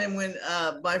 amen. And when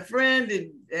my friend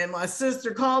and my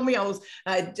sister called me,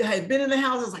 I had been in the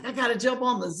house. I was like, I got to jump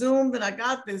on the Zoom. Then I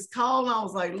got this call, and I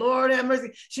was like, Lord have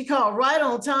mercy. She called right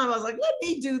on time. I was like, let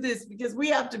me do this, because we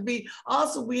have to be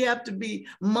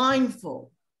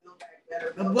mindful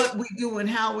of what we do and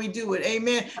how we do it,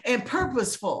 amen, and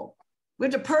purposeful.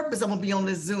 with the purpose I'm going to be on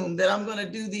this Zoom, that I'm going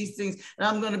to do these things and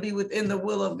I'm going to be within the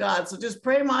will of God. So just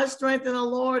pray my strength in the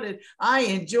Lord. And I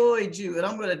enjoyed you. And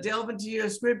I'm going to delve into your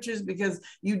scriptures because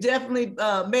you definitely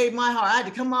made my heart. I had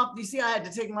to come off. You see, I had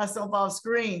to take myself off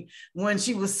screen when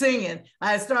she was singing.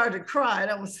 I had started to cry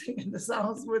and I was singing the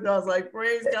songs with her. I was like,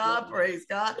 praise God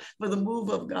for the move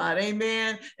of God.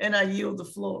 Amen. And I yield the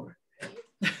floor.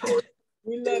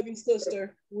 We love you,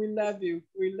 sister. We love you.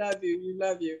 We love you. You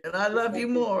love you. And I love you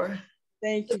more.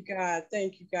 Thank you, God.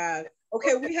 Thank you, God.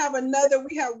 Okay, we have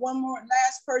one more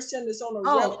last person that's on the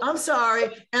Oh, I'm sorry.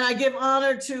 And I give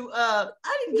honor to, I'm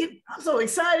so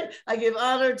excited. I give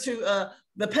honor to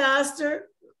the pastor,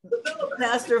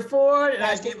 Pastor Ford, and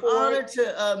Pastor I give honor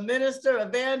to Minister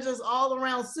Evangelist, all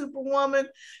around Superwoman,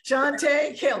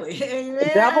 Shantae Kelly. Amen.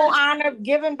 Double honor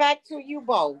given back to you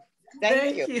both.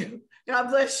 Thank you. God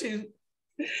bless you.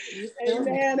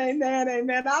 Amen, amen,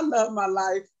 amen. I love my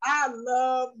life.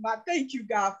 Thank you,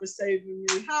 God, for saving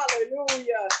me.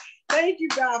 Hallelujah. Thank you,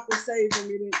 God, for saving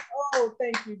me. Oh,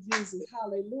 thank you, Jesus.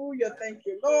 Hallelujah. Thank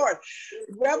you, Lord.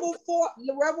 Rebel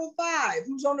 5.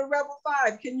 Who's on the Rebel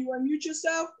 5? Can you unmute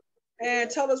yourself and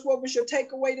tell us what was your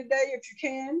takeaway today, if you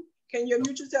can? Can you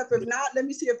unmute yourself? If not, let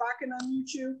me see if I can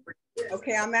unmute you.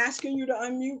 Okay, I'm asking you to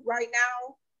unmute right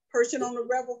now. Person on the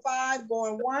Rebel 5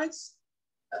 going once.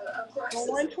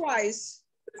 Going twice.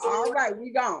 All right,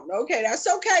 we gone. Okay, that's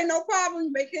okay. No problem.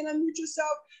 You may can unmute yourself.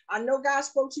 I know God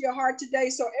spoke to your heart today.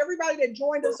 So everybody that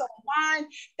joined us online,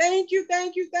 thank you,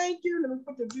 thank you, thank you. Let me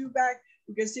put the view back.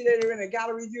 You can see that they're in a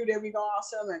gallery view. There we go.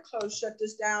 Awesome. And shut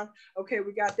this down. Okay,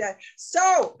 we got that.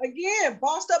 So again,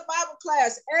 Bossed Up Bible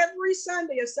class every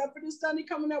Sunday, except for this Sunday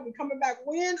coming up. We're coming back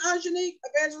when, Azjunique?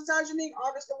 Evangelist Azjunique,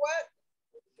 August the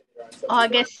what?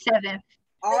 August 7th.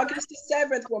 August the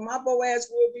 7th, where my Boaz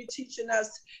will be teaching us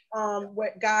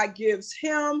what God gives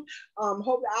him.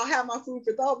 Hope I'll have my food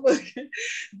for thought book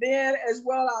then as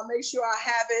well. I'll make sure I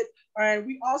have it. And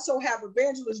we also have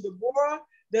Evangelist Deborah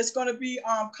that's going to be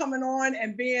coming on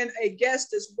and being a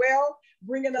guest as well,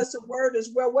 bringing us a word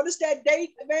as well. What is that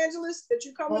date, Evangelist, that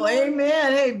you coming on?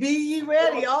 Amen. Hey, be ye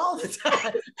ready all the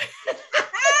time.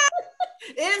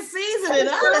 In season and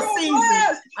out of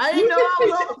season. I didn't know I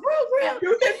was on the program.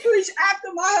 You can preach after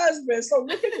my husband. So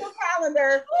look at your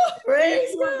calendar.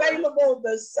 It's available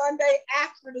the Sunday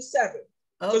after the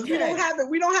 7th. Okay.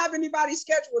 We don't have anybody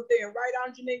scheduled there, right,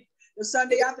 Azjunique? The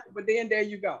Sunday after, but then there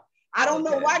you go. I don't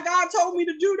know why God told me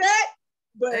to do that.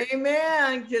 But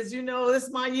amen, because you know it's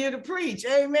my year to preach.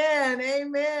 Amen,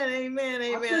 amen, amen,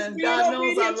 amen. God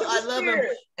knows I love him,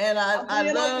 and I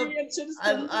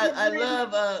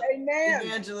love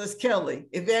Evangelist Kelly,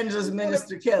 Evangelist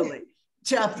Minister Kelly,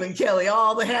 Chaplain Kelly,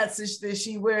 all the hats that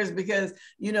she wears, because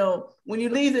you know when you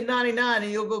leave the 99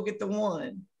 and you'll go get the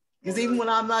 1. Because even when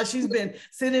I'm not, she's been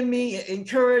sending me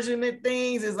encouragement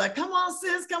things. It's like, come on,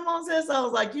 sis, come on, sis. I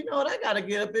was like, you know what? I got to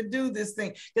get up and do this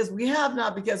thing because we have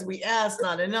not, because we ask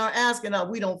not. And our asking not,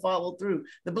 we don't follow through.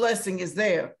 The blessing is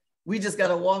there. We just got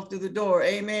to walk through the door.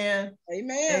 Amen.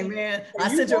 Amen. Amen.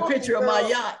 I sent her a picture of my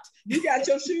yacht. You got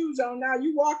your shoes on now.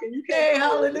 You walking. You can't. Hey,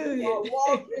 hallelujah.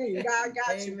 Walking. God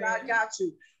got you. God got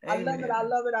you. I love it. I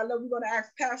love it. I love it. We're going to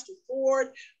ask Pastor Ford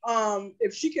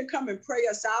if she can come and pray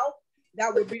us out.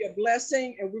 That would be a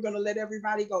blessing, and we're going to let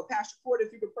everybody go. Pastor Ford,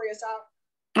 if you could pray us out.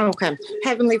 Okay.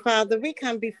 Heavenly Father, we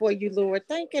come before you, Lord,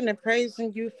 thanking and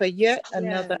praising you for yet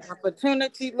another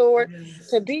opportunity, Lord,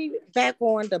 to be back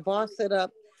on the Boss It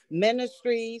Up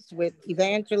Ministries with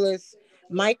Evangelist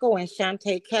Michael and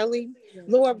Shantae Kelly.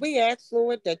 Lord, we ask,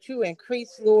 Lord, that you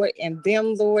increase, Lord, in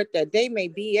them, Lord, that they may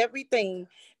be everything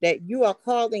that you are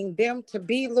calling them to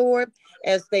be, Lord,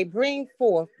 as they bring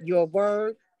forth your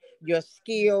word, your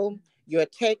skill, your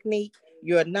technique,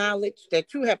 your knowledge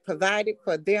that you have provided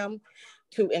for them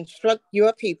to instruct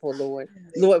your people, Lord.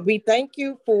 Lord, we thank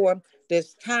you for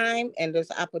this time and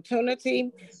this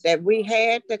opportunity that we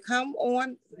had to come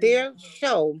on their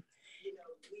show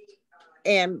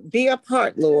and be a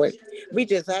part, Lord. We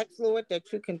just ask, Lord,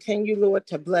 that you continue, Lord,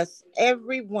 to bless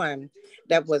everyone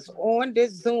that was on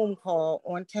this Zoom call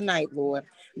on tonight, Lord.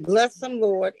 Bless them,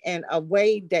 Lord, in a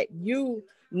way that you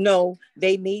know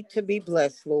they need to be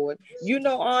blessed, Lord. You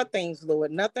know all things,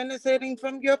 Lord. Nothing is hidden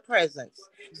from your presence.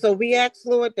 So we ask,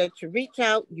 Lord, that you reach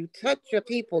out, you touch your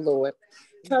people, Lord.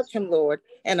 Touch them, Lord,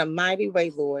 in a mighty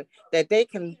way, Lord, that they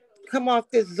can come off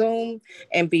this Zoom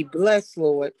and be blessed,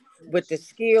 Lord, with the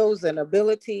skills and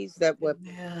abilities that were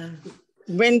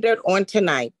rendered on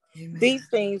tonight. Amen. These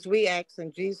things we ask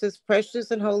in Jesus'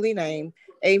 precious and holy name.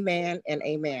 Amen and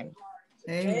amen.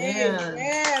 Amen.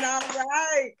 Amen. All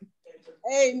right.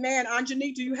 Amen.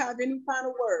 Azjunique, do you have any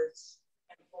final words?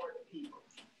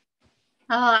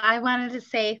 Oh, I wanted to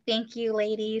say thank you,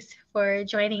 ladies, for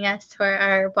joining us for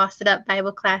our Boss It Up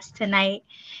Bible class tonight.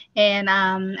 And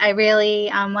I really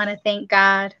want to thank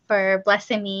God for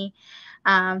blessing me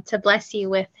to bless you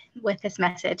with this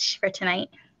message for tonight.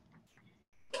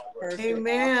 Perfect.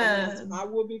 Amen. I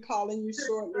will be calling you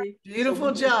shortly.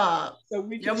 Beautiful job.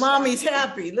 Your mommy's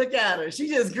happy. Look at her. She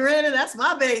just grinning. That's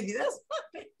my baby. That's my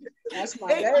baby. That's my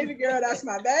baby, girl. That's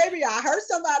my baby. I heard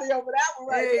somebody over that one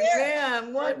right there.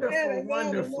 Amen. Wonderful. Amen,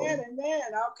 Wonderful. Amen, amen.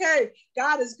 Okay.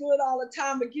 God is good all the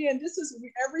time. Again, this is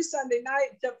every Sunday night,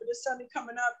 except for this Sunday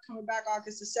coming back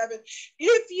August the 7th.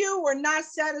 If you were not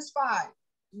satisfied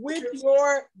with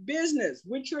your business,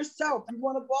 with yourself, you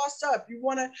want to boss up, you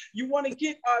want to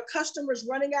get customers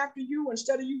running after you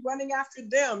instead of you running after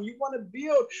them, you want to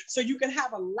build so you can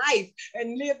have a life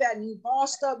and live that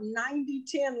bossed up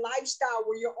 90-10 lifestyle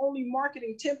where you're only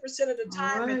marketing 10% of the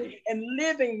time and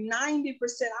living 90%.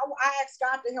 I asked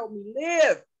God to help me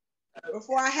live.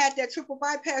 Before I had that triple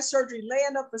bypass surgery,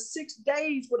 laying up for 6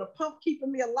 days with a pump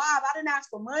keeping me alive. I didn't ask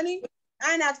for money.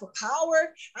 I didn't ask for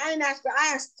power. I asked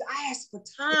for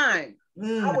time.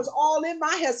 I was all in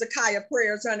my Hezekiah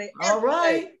prayers, honey. All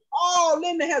right. All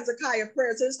in the Hezekiah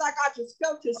prayers. It's like I just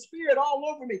felt his spirit all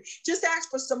over me. Just ask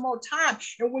for some more time.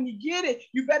 And when you get it,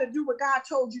 you better do what God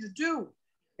told you to do.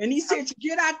 And he said, you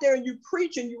get out there and you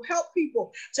preach and you help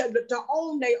people to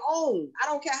own their own. I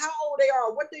don't care how old they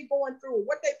are, what they're going through,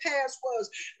 what their past was.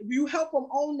 You help them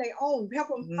own their own. Help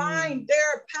them find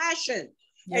their passion.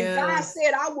 And God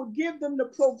said, I will give them the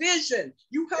provision.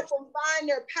 You help them find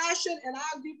their passion and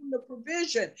I'll give them the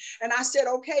provision. And I said,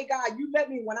 okay, God, you let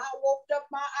me, when I woke up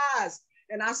my eyes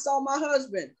and I saw my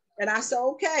husband and I said,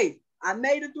 okay, I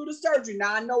made it through the surgery.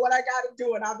 Now I know what I got to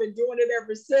do, and I've been doing it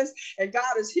ever since. And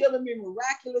God is healing me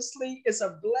miraculously. It's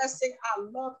a blessing. I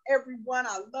love everyone.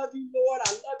 I love you, Lord.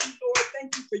 I love you, Lord.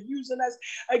 Thank you for using us.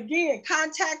 Again,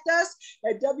 contact us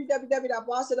at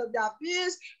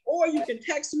www.bossitup.biz, or you can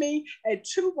text me at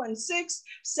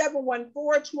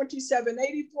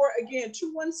 216-714-2784. Again,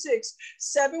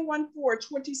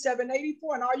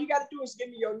 216-714-2784. And all you got to do is give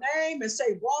me your name and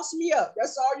say, boss me up.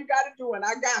 That's all you got to do, and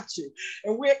I got you.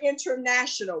 And we're international.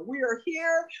 We are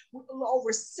here with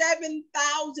over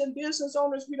 7,000 business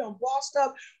owners. We done bossed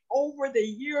up over the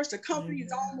years. The company has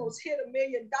almost hit $1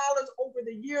 million over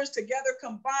the years together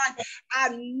combined.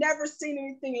 I've never seen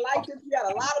anything like this. We had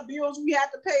a lot of bills we had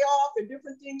to pay off and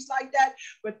different things like that.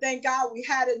 But thank God we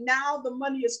had it. Now the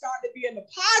money is starting to be in the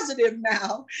positive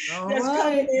now. That's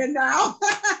coming in now.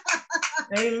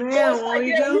 Amen. So like,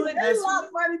 there's a lot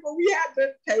of money, but we had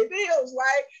to pay bills,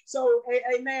 right? So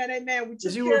amen, amen. We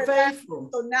took care of faithful.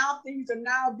 That. So now things are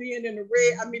now being in the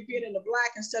red. I mean, being in the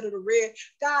black instead of the red.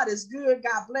 God is good.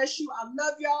 God bless you. I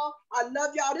love y'all. I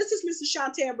love y'all. This is Mrs.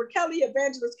 Shantae Amber Kelly,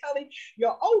 Evangelist Kelly,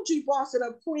 your OG Boss It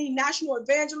Up Queen, National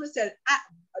Evangelist at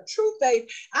a True Faith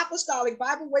Apostolic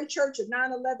Bible Way Church at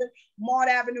 911 Mart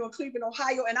Avenue in Cleveland,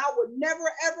 Ohio. And I would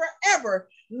never, ever, ever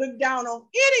look down on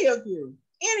any of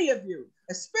you,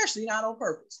 especially not on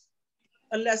purpose,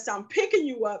 unless I'm picking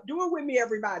you up. Do it with me,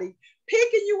 everybody.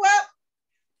 Picking you up,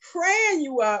 praying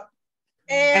you up,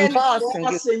 and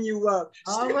bossing you up.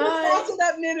 Stick with Boss It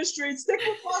Up Ministry. Stick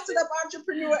with Boss It Up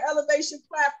Entrepreneur Elevation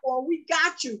Platform. We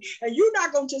got you. And you're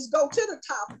not going to just go to the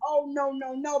top. Oh, no,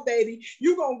 no, no, baby.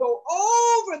 You're going to go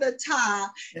over the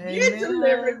top. Amen. Get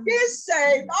delivered. Get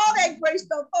saved. All that great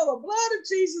stuff. Oh, the blood of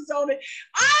Jesus on it.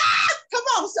 Come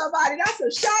on, somebody. That's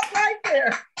a shot right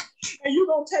there. And you're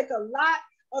going to take a lot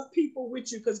of people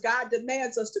with you, because God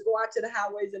demands us to go out to the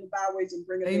highways and the byways and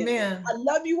bring them in. I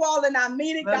love you all, and I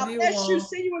mean it. God bless you.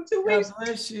 See you in 2 weeks. God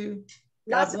bless you.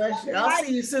 God bless you. I'll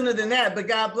see you sooner than that, but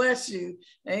God bless you.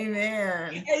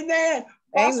 Amen. Amen.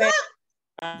 Boss up.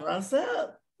 Boss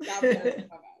up. God bless you.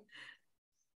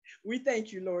 We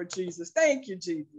thank you, Lord Jesus. Thank you, Jesus.